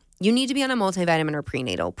a lot. You need to be on a multivitamin or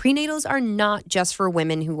prenatal. Prenatals are not just for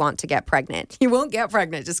women who want to get pregnant. You won't get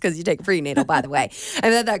pregnant just because you take a prenatal, by the way.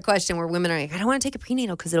 I've had that question where women are like, I don't want to take a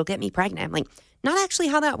prenatal because it'll get me pregnant. I'm like, not actually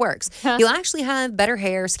how that works. You'll actually have better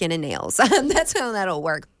hair, skin, and nails. That's how that'll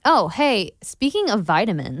work. Oh, hey, speaking of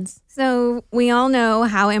vitamins. So we all know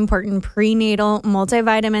how important prenatal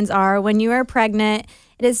multivitamins are when you are pregnant.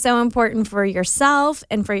 It is so important for yourself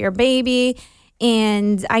and for your baby.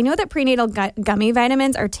 And I know that prenatal gummy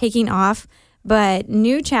vitamins are taking off, but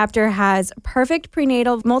New Chapter has perfect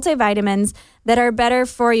prenatal multivitamins that are better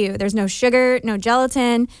for you. There's no sugar, no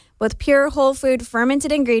gelatin, with pure whole food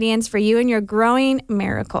fermented ingredients for you and your growing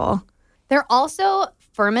miracle. They're also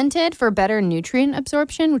fermented for better nutrient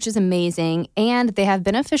absorption, which is amazing. And they have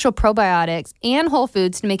beneficial probiotics and whole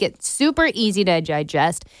foods to make it super easy to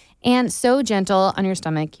digest and so gentle on your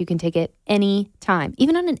stomach. You can take it any time,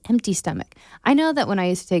 even on an empty stomach. I know that when I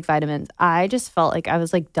used to take vitamins, I just felt like I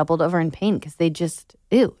was like doubled over in pain because they just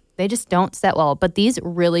don't set well. But these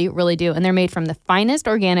really, really do. And they're made from the finest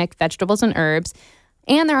organic vegetables and herbs.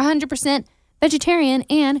 And they're 100% vegetarian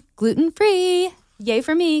and gluten-free. Yay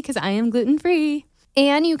for me, because I am gluten-free.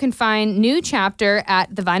 And you can find New Chapter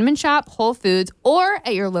at the Vitamin Shop, Whole Foods, or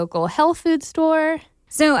at your local health food store.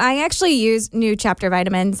 So I actually use New Chapter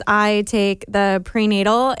vitamins. I take the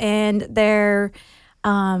prenatal and their,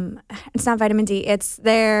 it's not vitamin D, it's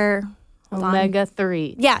their,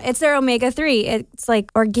 Omega-3. Yeah, it's their omega-3. It's like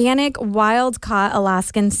organic, wild-caught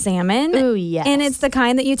Alaskan salmon. Ooh, yes. And it's the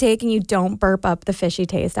kind that you take and you don't burp up the fishy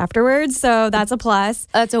taste afterwards. So that's a plus.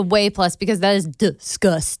 That's a way plus because that is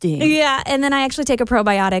disgusting. Yeah, and then I actually take a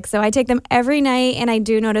probiotic. So I take them every night and I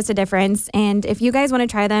do notice a difference. And if you guys want to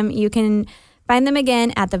try them, you can find them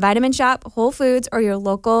again at the Vitamin Shop, Whole Foods, or your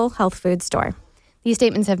local health food store. These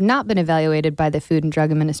statements have not been evaluated by the Food and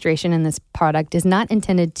Drug Administration, and this product is not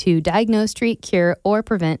intended to diagnose, treat, cure, or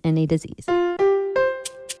prevent any disease.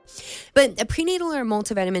 But a prenatal or a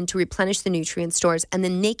multivitamin to replenish the nutrient stores, and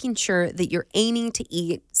then making sure that you're aiming to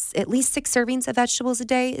eat at least 6 servings of vegetables a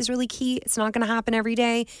day is really key. It's not going to happen every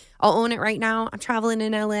day. I'll own it right now. I'm traveling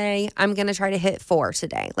in LA. I'm going to try to hit 4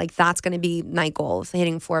 today. Like that's going to be my goal of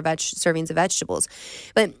hitting 4 servings of vegetables.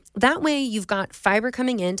 But that way you've got fiber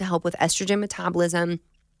coming in to help with estrogen metabolism.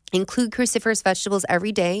 Include cruciferous vegetables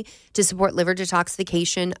every day to support liver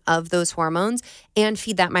detoxification of those hormones and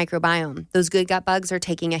feed that microbiome. Those good gut bugs are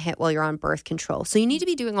taking a hit while you're on birth control. So you need to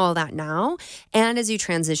be doing all that now and as you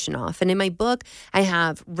transition off. And in my book, I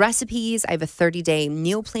have recipes. I have a 30-day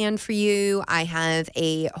meal plan for you. I have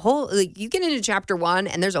a whole, you get into chapter 1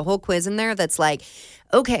 and there's a whole quiz in there that's like,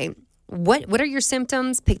 okay, what are your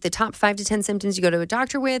symptoms? Pick the top 5 to 10 symptoms you go to a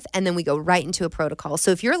doctor with, and then we go right into a protocol.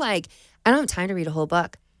 So if you're like, I don't have time to read a whole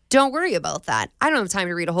book, don't worry about that. I don't have time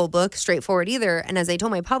to read a whole book straightforward either. And as I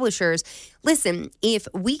told my publishers, listen, if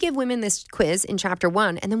we give women this quiz in chapter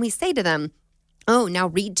 1 and then we say to them, oh, now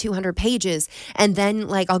read 200 pages and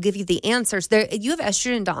then I'll give you the answers. You have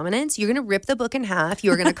estrogen dominance. You're going to rip the book in half.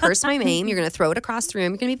 You're going to curse my name. You're going to throw it across the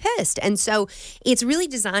room. You're going to be pissed. And so it's really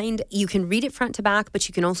designed. You can read it front to back, but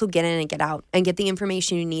you can also get in and get out and get the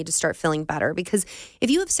information you need to start feeling better. Because if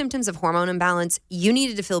you have symptoms of hormone imbalance, you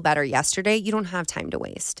needed to feel better yesterday. You don't have time to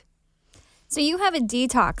waste. So you have a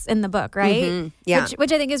detox in the book, right? Mm-hmm. Yeah.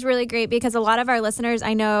 Which I think is really great because a lot of our listeners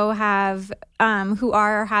I know have who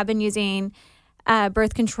are or have been using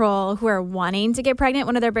birth control who are wanting to get pregnant.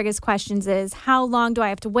 One of their biggest questions is, how long do I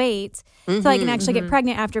have to wait so I can actually get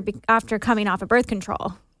pregnant after coming off of birth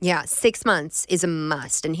control? Yeah, 6 months is a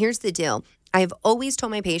must. And here's the deal. I've always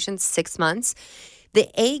told my patients 6 months. The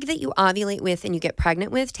egg that you ovulate with and you get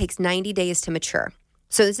pregnant with takes 90 days to mature.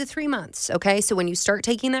 So this is 3 months, okay? So when you start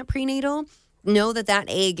taking that prenatal, know that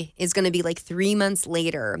egg is going to be 3 months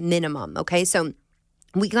later minimum, okay? So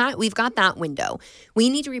we've got that window. We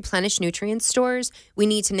need to replenish nutrient stores. We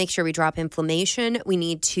need to make sure we drop inflammation. We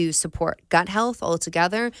need to support gut health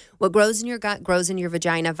altogether. What grows in your gut grows in your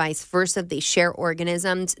vagina, vice versa. They share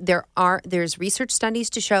organisms. There's research studies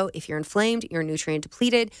to show if you're inflamed, you're nutrient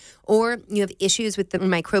depleted, or you have issues with the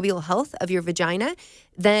microbial health of your vagina,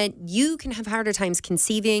 that you can have harder times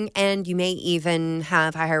conceiving and you may even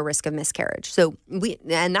have a higher risk of miscarriage.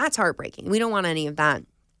 And that's heartbreaking. We don't want any of that.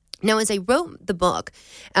 Now, as I wrote the book,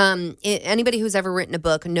 anybody who's ever written a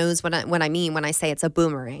book knows what I mean when I say it's a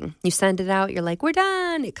boomerang. You send it out, you're like, we're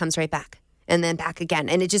done. It comes right back and then back again.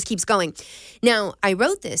 And it just keeps going. Now, I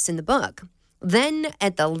wrote this in the book. Then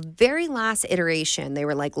at the very last iteration, they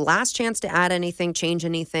were like, last chance to add anything, change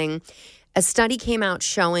anything. A study came out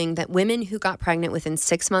showing that women who got pregnant within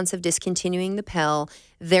 6 months of discontinuing the pill,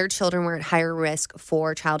 their children were at higher risk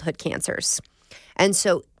for childhood cancers. And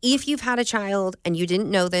so if you've had a child and you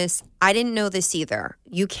didn't know this, I didn't know this either.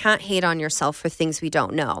 You can't hate on yourself for things we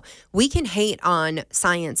don't know. We can hate on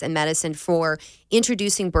science and medicine for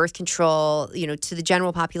introducing birth control, to the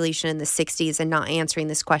general population in the 60s and not answering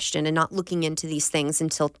this question and not looking into these things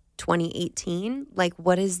until 2018.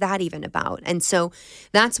 What is that even about? And so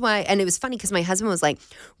that's why, and it was funny because my husband was like,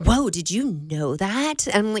 whoa, did you know that?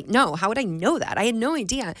 And I'm like, no, how would I know that? I had no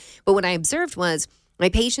idea. But what I observed was, my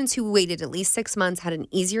patients who waited at least 6 months had an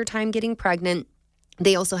easier time getting pregnant.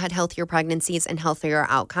 They also had healthier pregnancies and healthier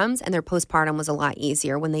outcomes, and their postpartum was a lot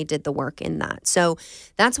easier when they did the work in that. So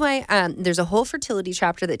that's why there's a whole fertility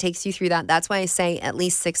chapter that takes you through that. That's why I say at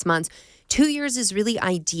least 6 months. 2 years is really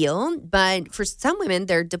ideal, but for some women,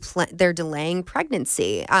 they're delaying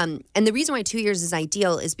pregnancy. And the reason why 2 years is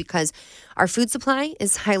ideal is because our food supply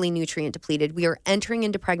is highly nutrient depleted. We are entering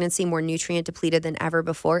into pregnancy more nutrient depleted than ever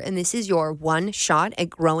before, and this is your one shot at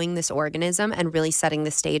growing this organism and really setting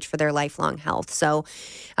the stage for their lifelong health. So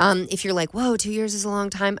if you're like, whoa, 2 years is a long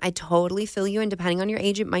time, I totally feel you, and depending on your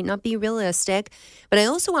age, it might not be realistic. But I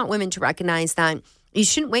also want women to recognize that you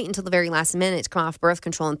shouldn't wait until the very last minute to come off birth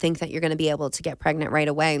control and think that you're going to be able to get pregnant right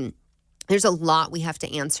away. There's a lot we have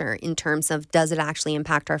to answer in terms of, does it actually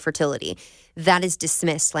impact our fertility? that is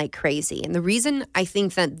dismissed like crazy. And the reason I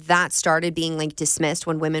think that started being like dismissed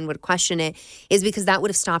when women would question it is because that would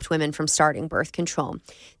have stopped women from starting birth control.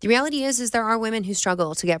 The reality is there are women who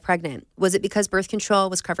struggle to get pregnant. Was it because birth control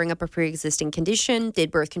was covering up a pre-existing condition?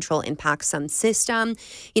 Did birth control impact some system?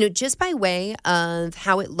 Just by way of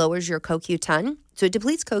how it lowers your CoQ10. So it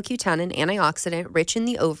depletes CoQ10, an antioxidant rich in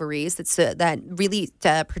the ovaries that really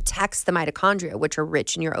protects the mitochondria, which are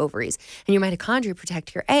rich in your ovaries. And your mitochondria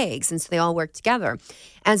protect your eggs, and so they all work together.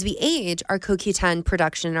 As we age, our CoQ10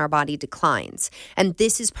 production in our body declines. And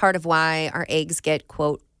this is part of why our eggs get,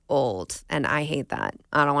 quote, old. And I hate that.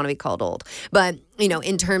 I don't want to be called old. But,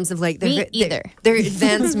 in terms of like their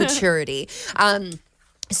advanced maturity.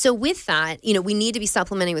 So with that, we need to be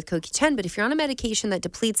supplementing with CoQ10, but if you're on a medication that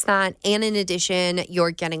depletes that, and in addition,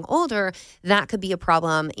 you're getting older, that could be a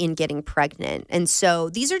problem in getting pregnant. And so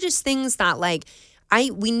these are just things that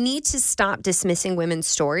we need to stop dismissing women's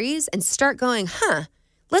stories and start going,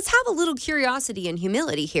 let's have a little curiosity and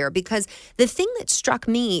humility here, because the thing that struck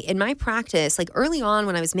me in my practice, like early on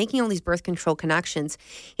when I was making all these birth control connections,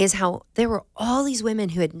 is how there were all these women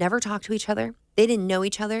who had never talked to each other. They didn't know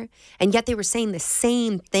each other, and yet they were saying the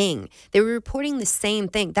same thing. They were reporting the same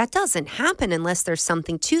thing. That doesn't happen unless there's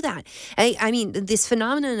something to that. I mean, this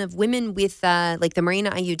phenomenon of women with the Mirena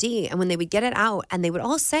IUD, and when they would get it out, and they would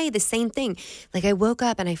all say the same thing. Like, I woke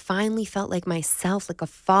up and I finally felt like myself, like a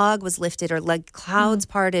fog was lifted, or like clouds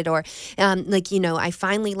parted, or I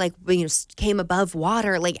finally came above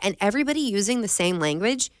water. And everybody using the same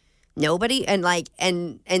language. Nobody,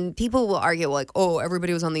 and people will argue oh,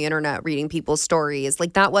 everybody was on the internet reading people's stories.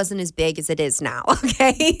 That wasn't as big as it is now,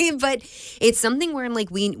 okay? But it's something where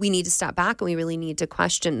we need to step back and we really need to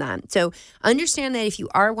question that. So understand that if you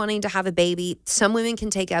are wanting to have a baby, some women can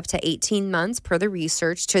take up to 18 months per the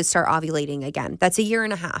research to start ovulating again. That's a year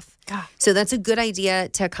and a half. God. So that's a good idea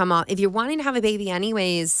to come off. If you're wanting to have a baby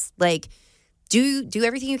anyways, do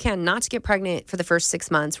everything you can not to get pregnant for the first 6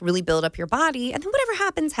 months, really build up your body, and then whatever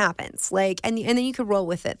happens. And then you could roll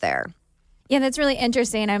with it there. Yeah, that's really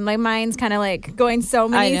interesting. My mind's kind of going so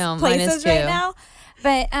many places right now.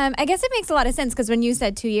 But I guess it makes a lot of sense, because when you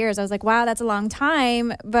said 2 years, I was like, wow, that's a long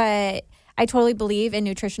time. But I totally believe in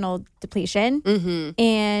nutritional depletion. Mm-hmm.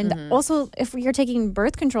 And also, if you're taking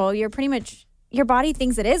birth control, you're pretty much, your body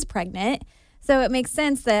thinks it is pregnant. So it makes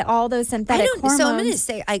sense that all those synthetic hormones... So I'm going to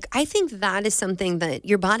say, I think that is something that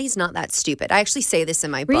your body's not that stupid. I actually say this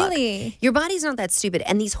in my book. Really? Your body's not that stupid,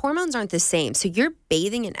 and these hormones aren't the same. So you're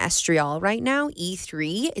bathing in estriol right now,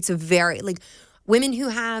 E3. It's a very... Women who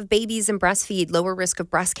have babies and breastfeed, lower risk of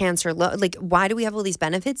breast cancer. Why do we have all these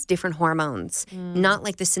benefits? Different hormones, not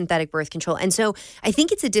the synthetic birth control. And so I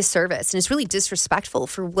think it's a disservice, and it's really disrespectful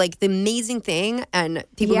for the amazing thing. And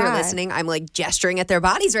people who are listening, I'm gesturing at their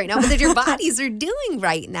bodies right now, but that your bodies are doing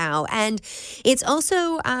right now. And it's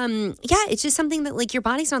also, it's just something that your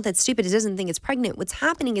body's not that stupid. It doesn't think it's pregnant. What's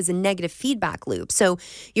happening is a negative feedback loop. So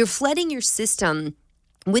you're flooding your system.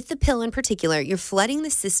 With the pill in particular, you're flooding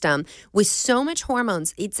the system with so much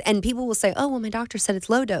hormones. And people will say, oh, well, my doctor said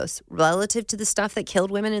it's low dose. Relative to the stuff that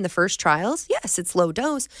killed women in the first trials, yes, it's low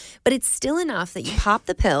dose, but it's still enough that you pop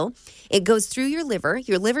the pill, it goes through your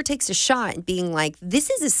liver takes a shot being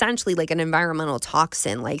this is essentially an environmental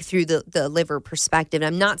toxin, through the liver perspective. And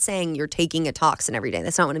I'm not saying you're taking a toxin every day.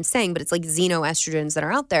 That's not what I'm saying, but it's xenoestrogens that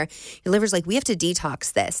are out there. Your liver's we have to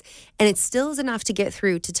detox this. And it still is enough to get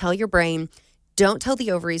through to tell your brain, don't tell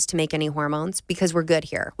the ovaries to make any hormones, because we're good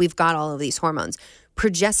here. We've got all of these hormones.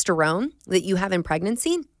 Progesterone that you have in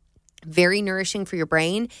pregnancy, very nourishing for your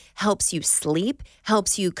brain, helps you sleep,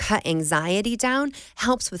 helps you cut anxiety down,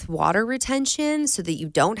 helps with water retention so that you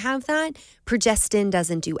don't have that. Progestin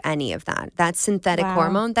doesn't do any of that. That's synthetic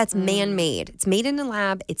hormone. That's man-made. It's made in a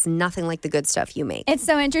lab. It's nothing like the good stuff you make. It's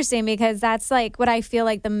so interesting, because that's what I feel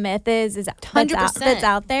the myth is 100% that's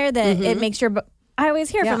out there, that it makes your... I always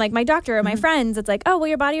hear from my doctor or my friends, it's oh, well,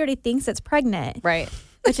 your body already thinks it's pregnant. Right.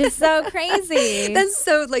 Which is so crazy. That's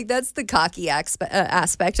so that's the cocky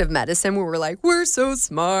aspect of medicine, where we're we're so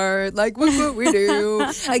smart, look what we do.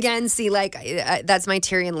 Again, see, that's my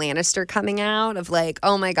Tyrion Lannister coming out of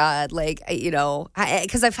oh my God,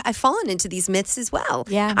 because I've fallen into these myths as well.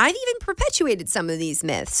 Yeah. I've even perpetuated some of these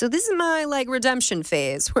myths. So this is my redemption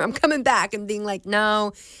phase, where I'm coming back and being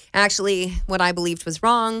no, actually what I believed was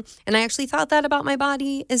wrong. And I actually thought that about my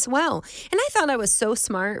body as well. And I thought I was so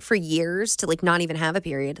smart for years to not even have a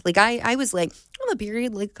period. I was I'm a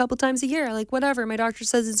period like a couple times a year. Like, whatever. My doctor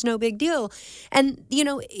says it's no big deal. And, you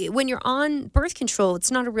know, when you're on birth control,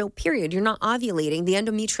 it's not a real period. You're not ovulating. The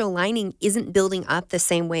endometrial lining isn't building up the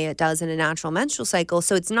same way it does in a natural menstrual cycle.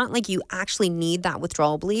 So it's not like you actually need that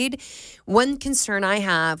withdrawal bleed. One concern I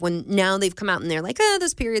have when now they've come out and they're like, oh,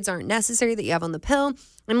 those periods aren't necessary that you have on the pill.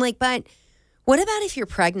 I'm like, but what about if you're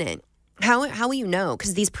pregnant? How will you know?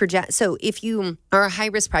 Because so if you are a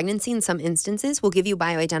high-risk pregnancy in some instances, we'll give you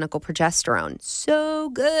bioidentical progesterone. So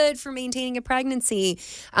good for maintaining a pregnancy.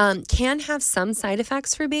 Can have some side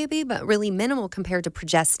effects for baby, but really minimal compared to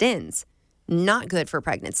progestins. Not good for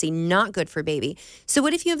pregnancy, not good for baby. So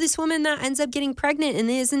what if you have this woman that ends up getting pregnant and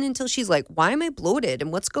it isn't until she's like, why am I bloated?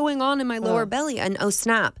 And what's going on in my lower belly? And oh,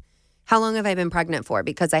 snap. How long have I been pregnant for?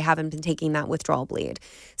 Because I haven't been taking that withdrawal bleed.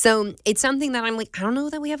 So it's something that I'm like, I don't know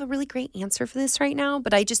that we have a really great answer for this right now,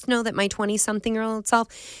 but I just know that my 20-something-year-old self,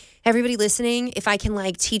 everybody listening, if I can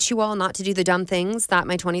like teach you all not to do the dumb things that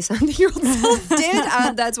my 20-something-year-old self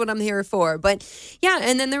did, that's what I'm here for. But yeah,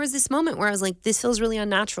 and then there was this moment where I was like, this feels really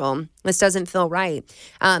unnatural. This doesn't feel right.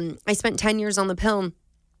 I spent 10 years on the pill.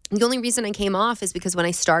 The only reason I came off is because when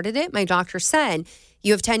I started it, my doctor said,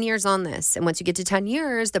 you have 10 years on this. And once you get to 10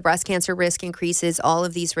 years, the breast cancer risk increases, all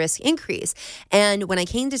of these risks increase. And when I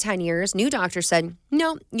came to 10 years, new doctor said,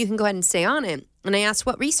 no, you can go ahead and stay on it. And I asked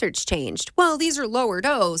what research changed. Well, these are lower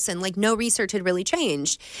dose and like no research had really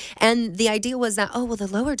changed. And the idea was that, oh, well, the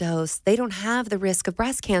lower dose, they don't have the risk of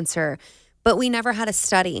breast cancer. But we never had a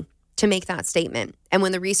study to make that statement. And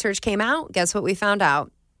when the research came out, guess what we found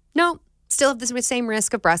out? No. Still have the same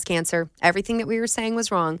risk of breast cancer. Everything that we were saying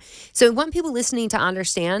was wrong. So I want people listening to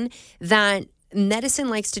understand that medicine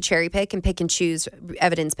likes to cherry pick and choose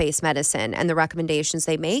evidence-based medicine and the recommendations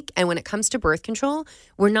they make. And when it comes to birth control,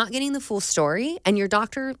 we're not getting the full story. And your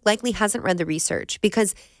doctor likely hasn't read the research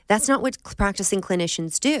because that's not what practicing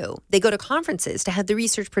clinicians do. They go to conferences to have the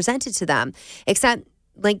research presented to them, except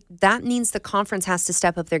like that means the conference has to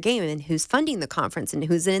step up their game and who's funding the conference and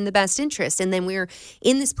who's in the best interest. And then we're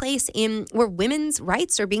in this place where women's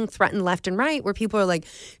rights are being threatened left and right, where people are like,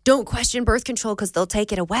 don't question birth control because they'll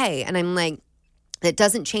take it away. And I'm like, that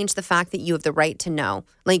doesn't change the fact that you have the right to know.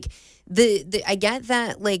 Like I get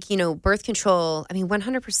that, like, you know, birth control, I mean,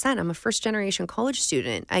 100%, I'm a first generation college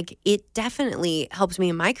student. Like it definitely helped me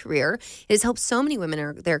in my career. It has helped so many women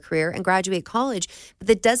in their career and graduate college, but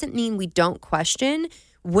that doesn't mean we don't question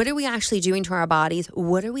what are we actually doing to our bodies?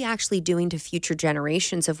 What are we actually doing to future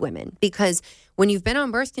generations of women? Because when you've been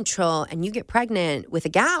on birth control and you get pregnant with a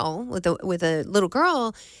gal, with a little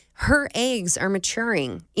girl, her eggs are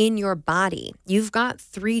maturing in your body. You've got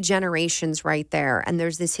 3 generations right there, and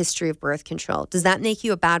there's this history of birth control. Does that make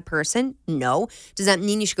you a bad person? No. Does that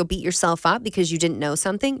mean you should go beat yourself up because you didn't know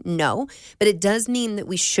something? No. But it does mean that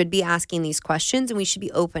we should be asking these questions and we should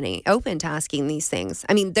be open to asking these things.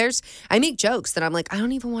 I mean, I make jokes that I'm like, I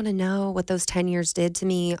don't even want to know what those 10 years did to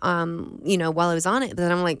me, while I was on it. But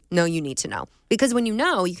then I'm like, no, you need to know. Because when you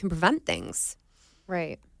know, you can prevent things.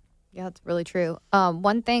 Right. Yeah, that's really true.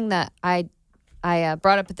 One thing that I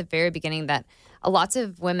brought up at the very beginning that lots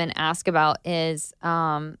of women ask about is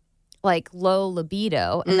like low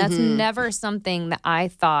libido. And that's never something that I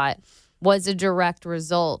thought was a direct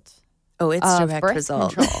result. Oh, it's of direct birth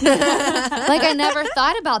result. Control. Like I never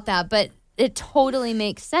thought about that, but it totally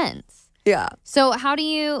makes sense. Yeah. So how do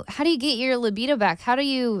you get your libido back? How do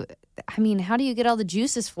you get all the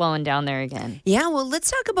juices flowing down there again? Yeah, well,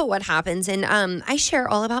 let's talk about what happens. And I share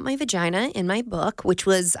all about my vagina in my book, which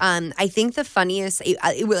was, I think, the funniest.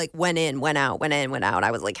 It like went in, went out, went in, went out.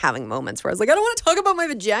 I was like having moments where I was like, I don't want to talk about my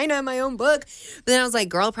vagina in my own book. But then I was like,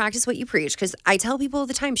 girl, practice what you preach. Because I tell people all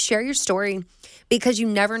the time, share your story because you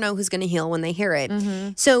never know who's going to heal when they hear it.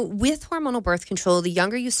 Mm-hmm. So with hormonal birth control, the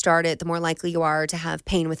younger you start it, the more likely you are to have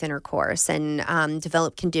pain with intercourse and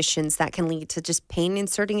develop conditions that can lead to just pain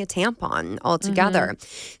inserting a tampon altogether.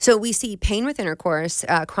 Mm-hmm. So we see pain with intercourse,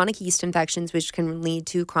 chronic yeast infections, which can lead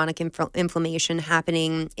to chronic inflammation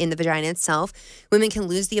happening in the vagina itself. Women can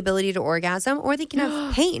lose the ability to orgasm, or they can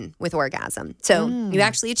have pain with orgasm. So you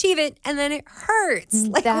actually achieve it, and then it hurts.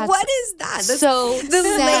 Like, what is that? That's so the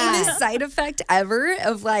lamest side effect ever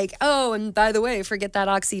of like, oh, and by the way, forget that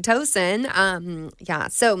oxytocin.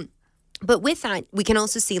 But with that, we can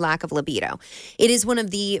also see lack of libido. It is one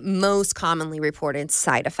of the most commonly reported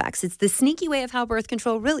side effects. It's the sneaky way of how birth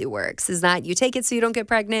control really works, is that you take it so you don't get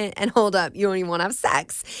pregnant, and hold up, you don't even want to have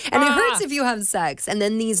sex. And it hurts if you have sex. And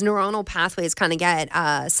then these neuronal pathways kind of get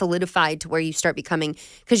solidified to where you start becoming,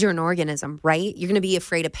 because you're an organism, right? You're going to be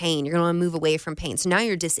afraid of pain. You're going to want to move away from pain. So now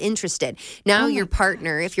you're disinterested. Now your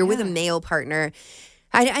partner, if you're with a male partner,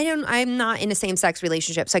 I'm not in a same-sex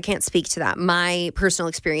relationship, so I can't speak to that. My personal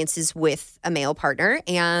experience is with a male partner,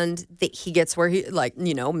 and he gets where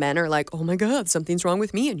men are like, oh my God, something's wrong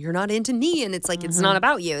with me and you're not into me. And it's like, it's not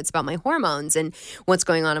about you. It's about my hormones and what's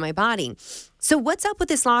going on in my body. So what's up with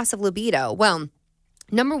this loss of libido? Well,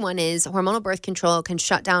 number one is hormonal birth control can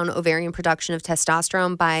shut down ovarian production of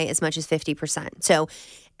testosterone by as much as 50%. So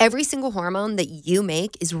every single hormone that you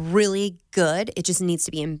make is really good. It just needs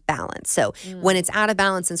to be in balance. So when it's out of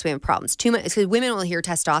balance, since we have problems, too much, because women will hear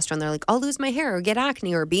testosterone, they're like, I'll lose my hair or get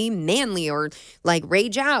acne or be manly or like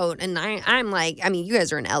rage out. And I'm like, I mean, you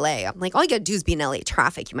guys are in LA. I'm like, all you got to do is be in LA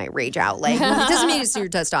traffic. You might rage out. Like, it doesn't mean it's your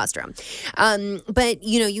testosterone. But,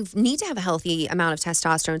 you need to have a healthy amount of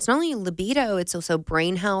testosterone. It's not only libido, it's also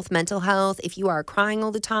brain health, mental health. If you are crying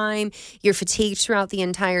all the time, you're fatigued throughout the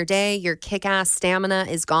entire day, your kick-ass stamina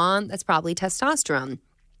is gone, that's probably testosterone.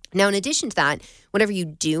 Now, in addition to that, whatever you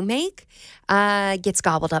do make gets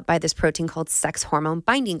gobbled up by this protein called sex hormone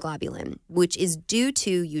binding globulin, which is due to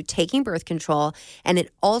you taking birth control and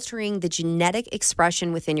it altering the genetic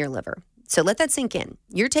expression within your liver. So let that sink in.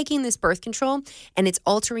 You're taking this birth control and it's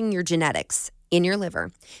altering your genetics in your liver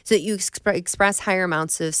so that you express higher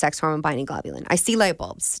amounts of sex hormone binding globulin. I see light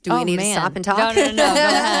bulbs. Do we need to stop and talk? No. Go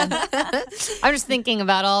ahead. I'm just thinking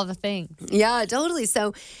about all the things. Yeah, totally.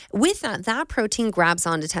 So with that protein grabs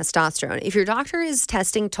onto testosterone. If your doctor is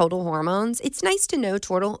testing total hormones, it's nice to know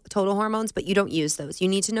total hormones, but you don't use those. You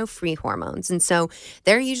need to know free hormones. And so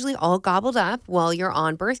they're usually all gobbled up while you're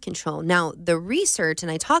on birth control. Now, the research, and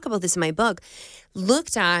I talk about this in my book,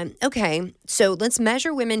 looked at, okay, so let's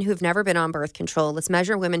measure women who have never been on birth control. Let's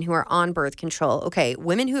measure women who are on birth control. Okay,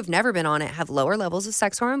 women who have never been on it have lower levels of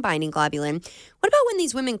sex hormone binding globulin. What about when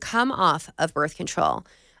these women come off of birth control?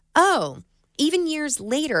 Oh, even years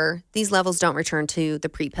later, these levels don't return to the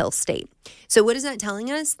pre-pill state. So what is that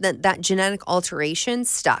telling us? That genetic alteration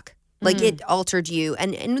stuck. Like it altered you.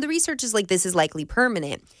 And the research is like, this is likely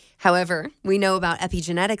permanent. However, we know about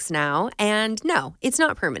epigenetics now, and no, it's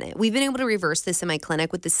not permanent. We've been able to reverse this in my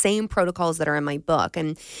clinic with the same protocols that are in my book.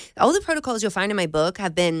 And all the protocols you'll find in my book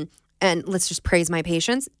have been, and let's just praise my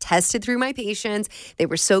patients, tested through my patients. They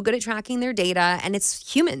were so good at tracking their data, and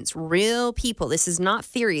it's humans, real people. This is not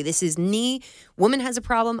theory. This is me. Woman has a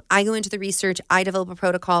problem. I go into the research. I develop a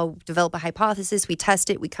protocol, develop a hypothesis. We test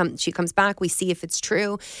it. She comes back. We see if it's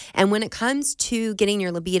true. And when it comes to getting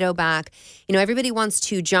your libido back, everybody wants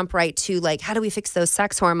to jump right to like, how do we fix those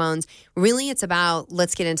sex hormones? Really, it's about,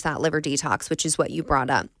 let's get into that liver detox, which is what you brought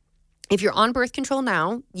up. If you're on birth control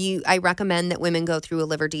now, I recommend that women go through a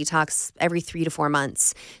liver detox every 3 to 4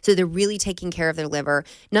 months. So they're really taking care of their liver.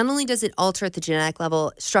 Not only does it alter at the genetic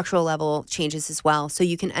level, structural level changes as well. So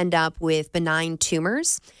you can end up with benign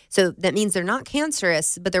tumors. So that means they're not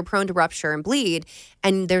cancerous, but they're prone to rupture and bleed.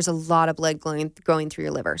 And there's a lot of blood going through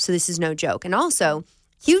your liver. So this is no joke. And also,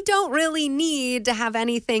 you don't really need to have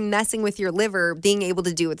anything messing with your liver being able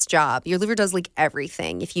to do its job. Your liver does like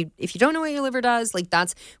everything. If you don't know what your liver does,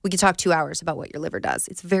 we could talk 2 hours about what your liver does.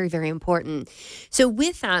 It's very, very important. So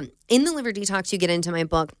with that, in the liver detox you get into my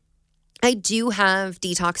book, I do have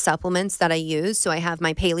detox supplements that I use. So I have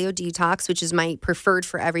my Paleo Detox, which is my preferred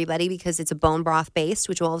for everybody because it's a bone broth based,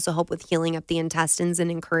 which will also help with healing up the intestines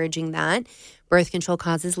and encouraging that. Birth control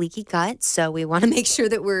causes leaky gut, so we want to make sure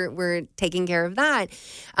that we're taking care of that.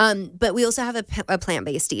 But we also have a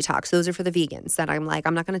plant-based detox. Those are for the vegans that I'm like,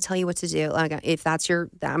 I'm not going to tell you what to do. Like, if that's I'm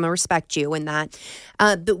going to respect you in that.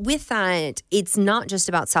 But with that, it's not just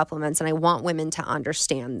about supplements, and I want women to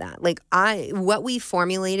understand that. Like, what we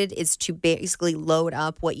formulated is to basically load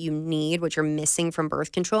up what you need, what you're missing from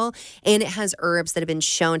birth control, and it has herbs that have been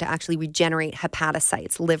shown to actually regenerate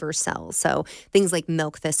hepatocytes, liver cells, so things like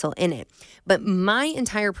milk thistle in it. But my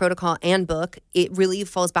entire protocol and book, it really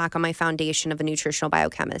falls back on my foundation of a nutritional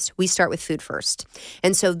biochemist. We start with food first.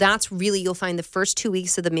 And so that's really, you'll find the first 2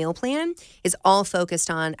 weeks of the meal plan is all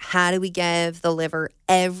focused on how do we give the liver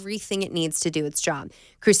everything it needs to do its job.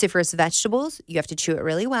 Cruciferous vegetables, you have to chew it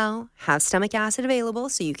really well, have stomach acid available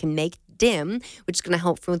so you can make DIM, which is going to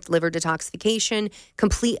help with liver detoxification.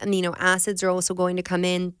 Complete amino acids are also going to come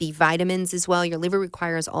in, B vitamins as well. Your liver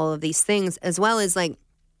requires all of these things, as well as like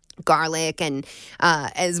garlic. And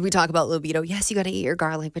as we talk about libido, yes, you got to eat your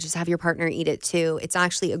garlic, but just have your partner eat it too. It's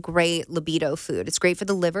actually a great libido food. It's great for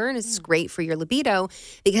the liver and it's great for your libido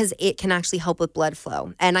because it can actually help with blood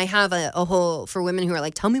flow. And I have a whole, for women who are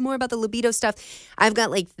like, tell me more about the libido stuff. I've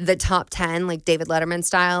got like the top 10, like David Letterman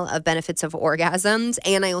style, of benefits of orgasms.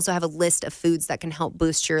 And I also have a list of foods that can help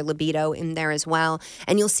boost your libido in there as well.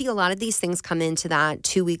 And you'll see a lot of these things come into that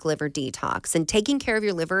 2-week liver detox. And taking care of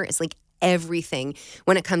your liver is like everything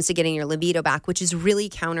when it comes to getting your libido back, which is really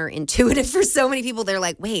counterintuitive for so many people. They're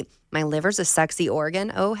like, wait, my liver's a sexy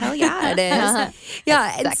organ? Oh, hell yeah, it is.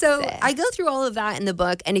 Yeah. And so I go through all of that in the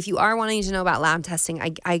book. And if you are wanting to know about lab testing,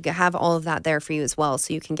 I have all of that there for you as well.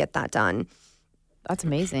 So you can get that done. That's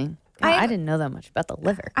amazing. God, I didn't know that much about the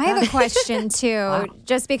liver. I have a question too,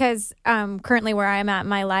 just because currently where I'm at in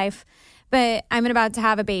my life, but I'm about to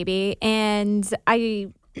have a baby and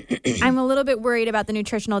I'm a little bit worried about the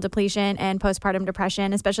nutritional depletion and postpartum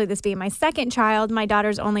depression, especially this being my second child. My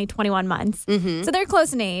daughter's only 21 months, so they're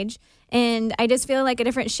close in age. And I just feel like a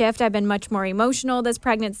different shift. I've been much more emotional this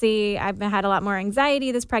pregnancy. I've had a lot more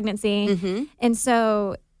anxiety this pregnancy. And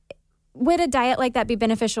so would a diet like that be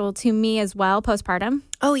beneficial to me as well postpartum?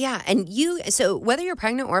 Oh yeah, and so whether you're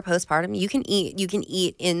pregnant or postpartum, you can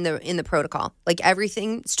eat in the protocol. Like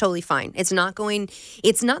everything's totally fine. It's not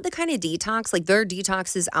the kind of detox, like there are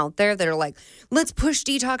detoxes out there that are like, let's push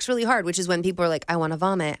detox really hard, which is when people are like, I want to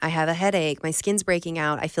vomit, I have a headache, my skin's breaking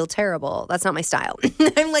out, I feel terrible. That's not my style.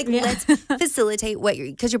 I'm like, let's facilitate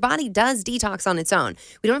because your body does detox on its own.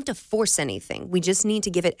 We don't have to force anything. We just need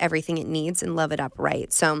to give it everything it needs and love it up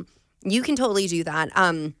right. So you can totally do that.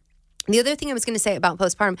 The other thing I was going to say about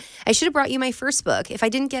postpartum, I should have brought you my first book. If I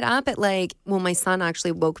didn't get up at my son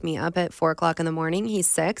actually woke me up at 4:00 in the morning. He's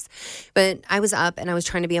 6, but I was up and I was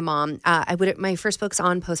trying to be a mom. My first book's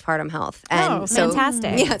on postpartum health. And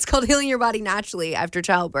fantastic. Yeah, it's called Healing Your Body Naturally After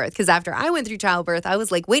Childbirth. Because after I went through childbirth, I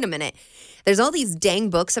was like, wait a minute. There's all these dang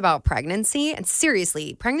books about pregnancy, and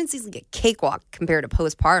seriously, pregnancy is like a cakewalk compared to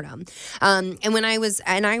postpartum. When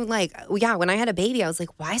I had a baby, I was like,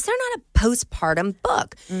 why is there not a postpartum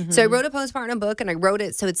book? So I wrote a postpartum book, and I wrote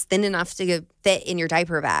it so it's thin enough to fit in your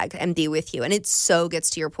diaper bag and be with you. And it so gets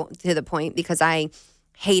to the point because I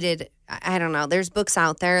don't know, there's books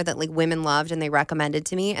out there that like women loved and they recommended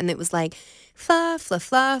to me, and it was like, fluff, fluff,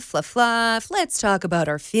 fluff, fluff, fluff. Let's talk about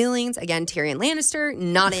our feelings. Again, Tyrion Lannister,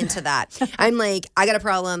 not into that. I'm like, I got a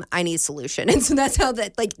problem. I need a solution. And so that's how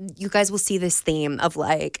you guys will see this theme of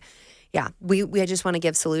like, yeah, we just want to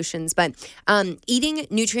give solutions. But eating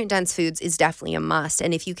nutrient-dense foods is definitely a must.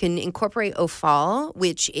 And if you can incorporate offal,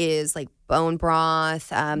 which is like bone broth,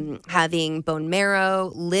 having bone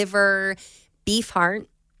marrow, liver, beef heart,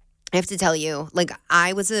 I have to tell you, like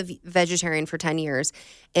I was a vegetarian for 10 years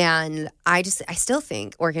and I still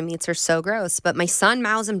think organ meats are so gross, but my son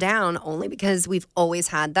mows them down only because we've always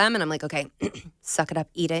had them. And I'm like, okay, suck it up,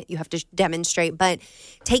 eat it. You have to demonstrate. But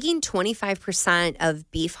taking 25% of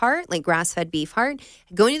beef heart, like grass-fed beef heart,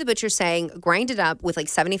 going to the butcher saying, grind it up with like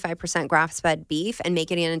 75% grass-fed beef and make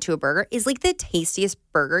it into a burger is like the tastiest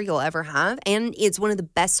burger you'll ever have. And it's one of the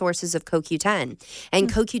best sources of CoQ10. And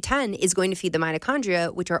CoQ10 is going to feed the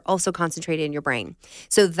mitochondria, which are also concentrated in your brain.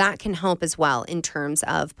 So that can help as well in terms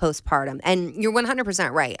of postpartum. And you're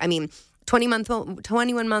 100% right. I mean,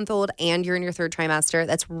 21-month-old and you're in your third trimester,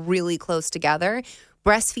 that's really close together.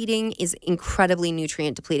 Breastfeeding is incredibly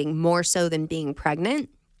nutrient depleting, more so than being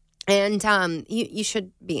pregnant. And you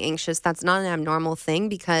should be anxious. That's not an abnormal thing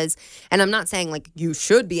because, and I'm not saying like you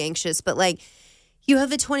should be anxious, but like you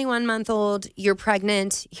have a 21-month-old, you're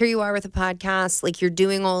pregnant, here you are with a podcast, like you're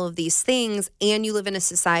doing all of these things, and you live in a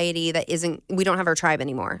society that we don't have our tribe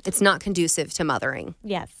anymore. It's not conducive to mothering.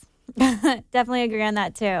 Yes, definitely agree on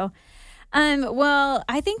that too. Well,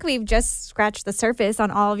 I think we've just scratched the surface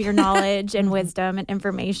on all of your knowledge and wisdom and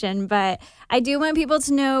information, but I do want people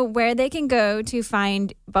to know where they can go to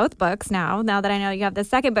find both books now that I know you have the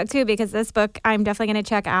second book too, because this book I'm definitely going to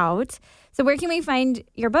check out. So where can we find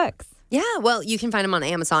your books? Yeah, well, you can find them on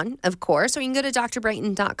Amazon, of course, or you can go to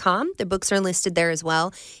drbrighton.com. The books are listed there as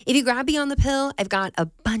well. If you grab Beyond the Pill, I've got a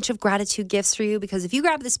bunch of gratitude gifts for you because if you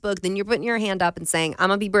grab this book, then you're putting your hand up and saying, I'm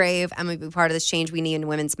going to be brave. I'm going to be part of this change we need in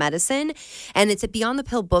women's medicine. And it's at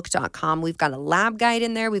beyondthepillbook.com. We've got a lab guide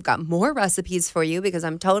in there. We've got more recipes for you because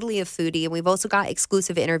I'm totally a foodie. And we've also got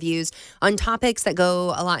exclusive interviews on topics that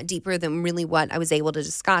go a lot deeper than really what I was able to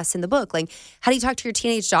discuss in the book. Like, how do you talk to your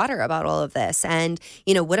teenage daughter about all of this? And,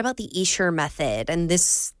 what about the Escher method? And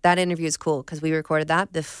that interview is cool because we recorded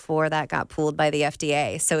that before that got pulled by the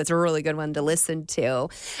FDA. So it's a really good one to listen to.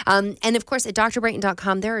 And of course, at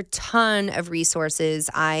drbrighton.com, there are a ton of resources.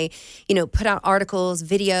 I, put out articles,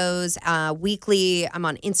 videos weekly. I'm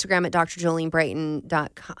on Instagram at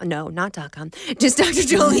drjolenebrighton.com. No, not .com. Just Dr.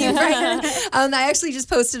 Jolene Brighton. I actually just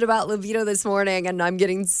posted about libido this morning and I'm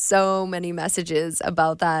getting so many messages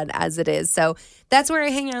about that as it is. So that's where I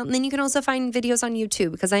hang out. And then you can also find videos on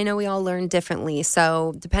YouTube because I know we all learn differently.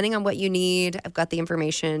 So depending on what you need, I've got the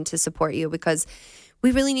information to support you because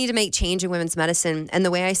we really need to make change in women's medicine. And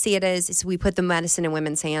the way I see it is we put the medicine in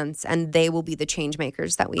women's hands and they will be the change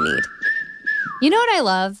makers that we need. You know what I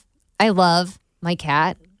love? I love my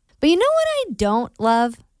cat. But you know what I don't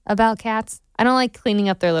love about cats? I don't like cleaning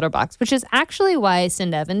up their litter box, which is actually why I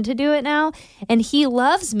send Evan to do it now. And he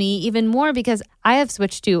loves me even more because I have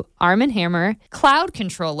switched to Arm & Hammer Cloud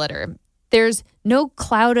Control Litter. There's no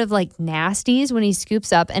cloud of like nasties when he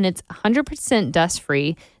scoops up, and it's 100%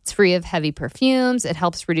 dust-free. It's free of heavy perfumes. It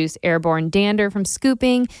helps reduce airborne dander from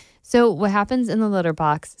scooping. So what happens in the litter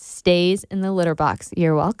box stays in the litter box.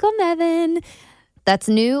 You're welcome, Evan. That's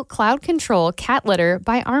new Cloud Control Cat Litter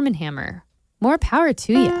by Arm & Hammer. More power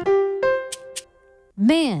to you.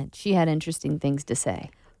 Man, she had interesting things to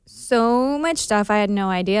say. So much stuff I had no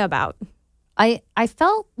idea about. I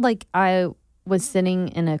felt like I was sitting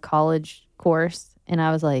in a college course and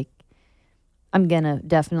I was like, I'm going to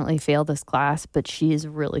definitely fail this class, but she is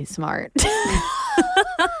really smart.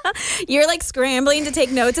 You're like scrambling to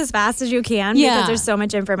take notes as fast as you can because there's so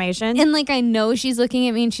much information. And like, I know she's looking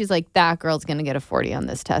at me and she's like, that girl's going to get a 40 on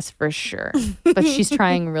this test for sure. But she's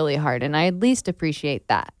trying really hard. And I at least appreciate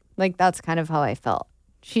that. Like, that's kind of how I felt.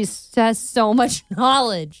 She has so much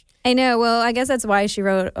knowledge. I know. Well, I guess that's why she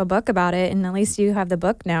wrote a book about it. And at least you have the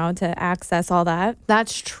book now to access all that.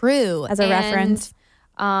 That's true. As a reference.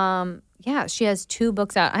 Yeah, she has 2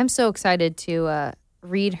 books out. I'm so excited to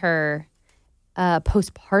read her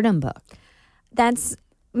postpartum book. That's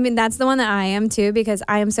the one that I am too, because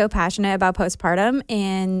I am so passionate about postpartum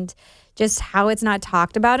and just how it's not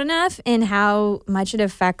talked about enough and how much it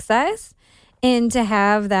affects us. And to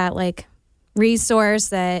have that like resource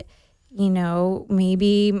that, you know,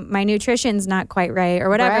 maybe my nutrition's not quite right or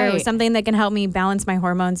whatever, something that can help me balance my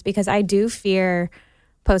hormones, because I do fear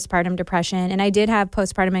postpartum depression, and I did have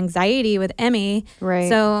postpartum anxiety with Emmy. Right.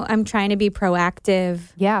 So I'm trying to be proactive.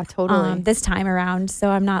 Yeah, totally. This time around,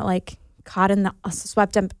 so I'm not like caught in the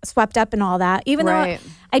swept up and all that. Even though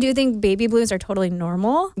I do think baby blues are totally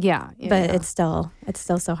normal. Yeah, but it's still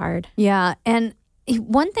so hard. Yeah, and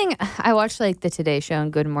one thing, I watch like the Today Show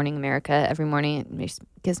and Good Morning America every morning. It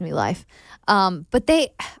gives me life. But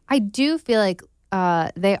I do feel like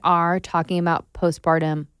they are talking about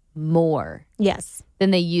postpartum more. Yes. Than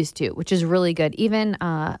they used to, which is really good. Even,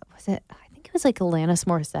 I think it was like Alanis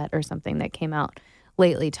Morissette or something that came out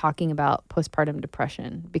lately talking about postpartum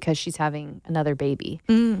depression because she's having another baby.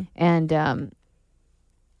 Mm. And I'm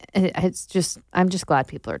just glad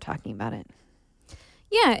people are talking about it.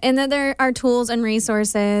 Yeah, and that there are tools and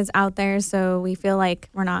resources out there, so we feel like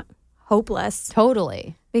we're not hopeless.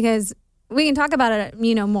 Totally. Because we can talk about it,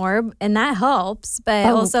 you know, more, and that helps. But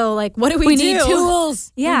also, like, what do we do? We need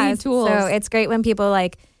tools. Yeah, we need tools. So it's great when people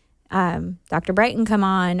like Dr. Brighton come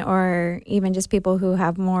on, or even just people who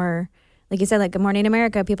have more, like you said, like Good Morning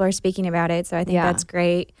America, people are speaking about it. So I think that's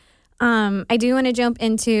great. I do want to jump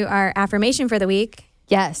into our affirmation for the week.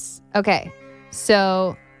 Yes. Okay.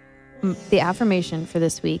 So the affirmation for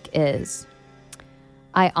this week is,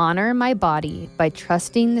 I honor my body by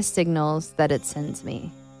trusting the signals that it sends me.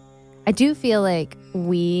 I do feel like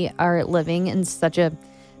we are living in such a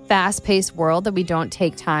fast-paced world that we don't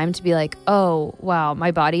take time to be like, oh, wow, my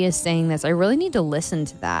body is saying this. I really need to listen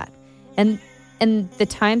to that. And the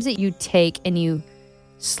times that you take and you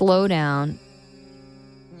slow down,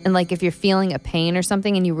 and like if you're feeling a pain or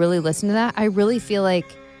something and you really listen to that, I really feel like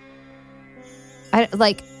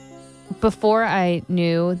before I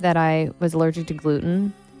knew that I was allergic to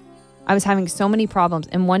gluten, I was having so many problems.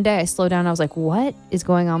 And one day I slowed down and I was like, what is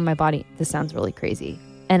going on in my body? This sounds really crazy.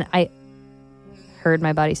 And I heard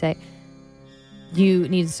my body say, you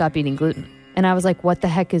need to stop eating gluten. And I was like, what the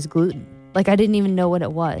heck is gluten? Like, I didn't even know what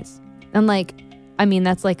it was. And like, I mean,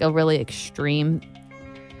 that's like a really extreme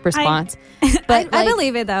response. But I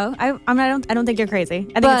believe it though. I don't think you're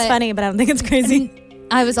crazy. I think it's funny, but I don't think it's crazy.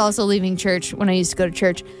 I was also leaving church when I used to go to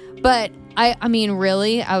church. But I mean,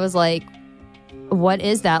 really, I was like, what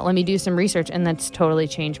is that? Let me do some research. And that's totally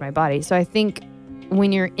changed my body. So I think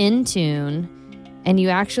when you're in tune and you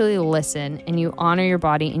actually listen and you honor your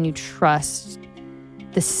body and you trust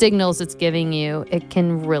the signals it's giving you, it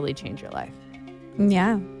can really change your life.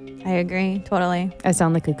 Yeah, I agree. Totally. I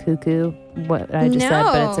sound like a cuckoo, what I just said,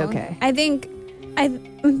 but it's okay. I think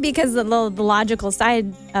because the logical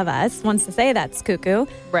side of us wants to say that's cuckoo.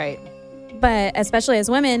 Right. But especially as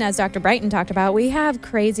women, as Dr. Brighton talked about, we have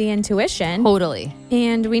crazy intuition. Totally.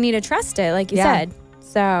 And we need to trust it, like you said.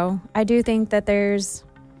 So I do think that there's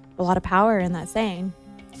a lot of power in that saying.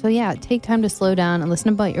 So yeah, take time to slow down and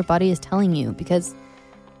listen to what your body is telling you, because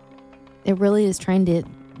it really is trying to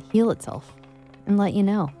heal itself and let you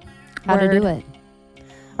know how to do it.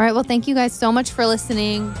 All right. Well, thank you guys so much for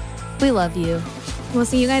listening. We love you. We'll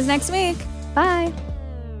see you guys next week. Bye.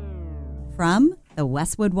 From the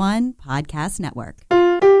Westwood One Podcast Network.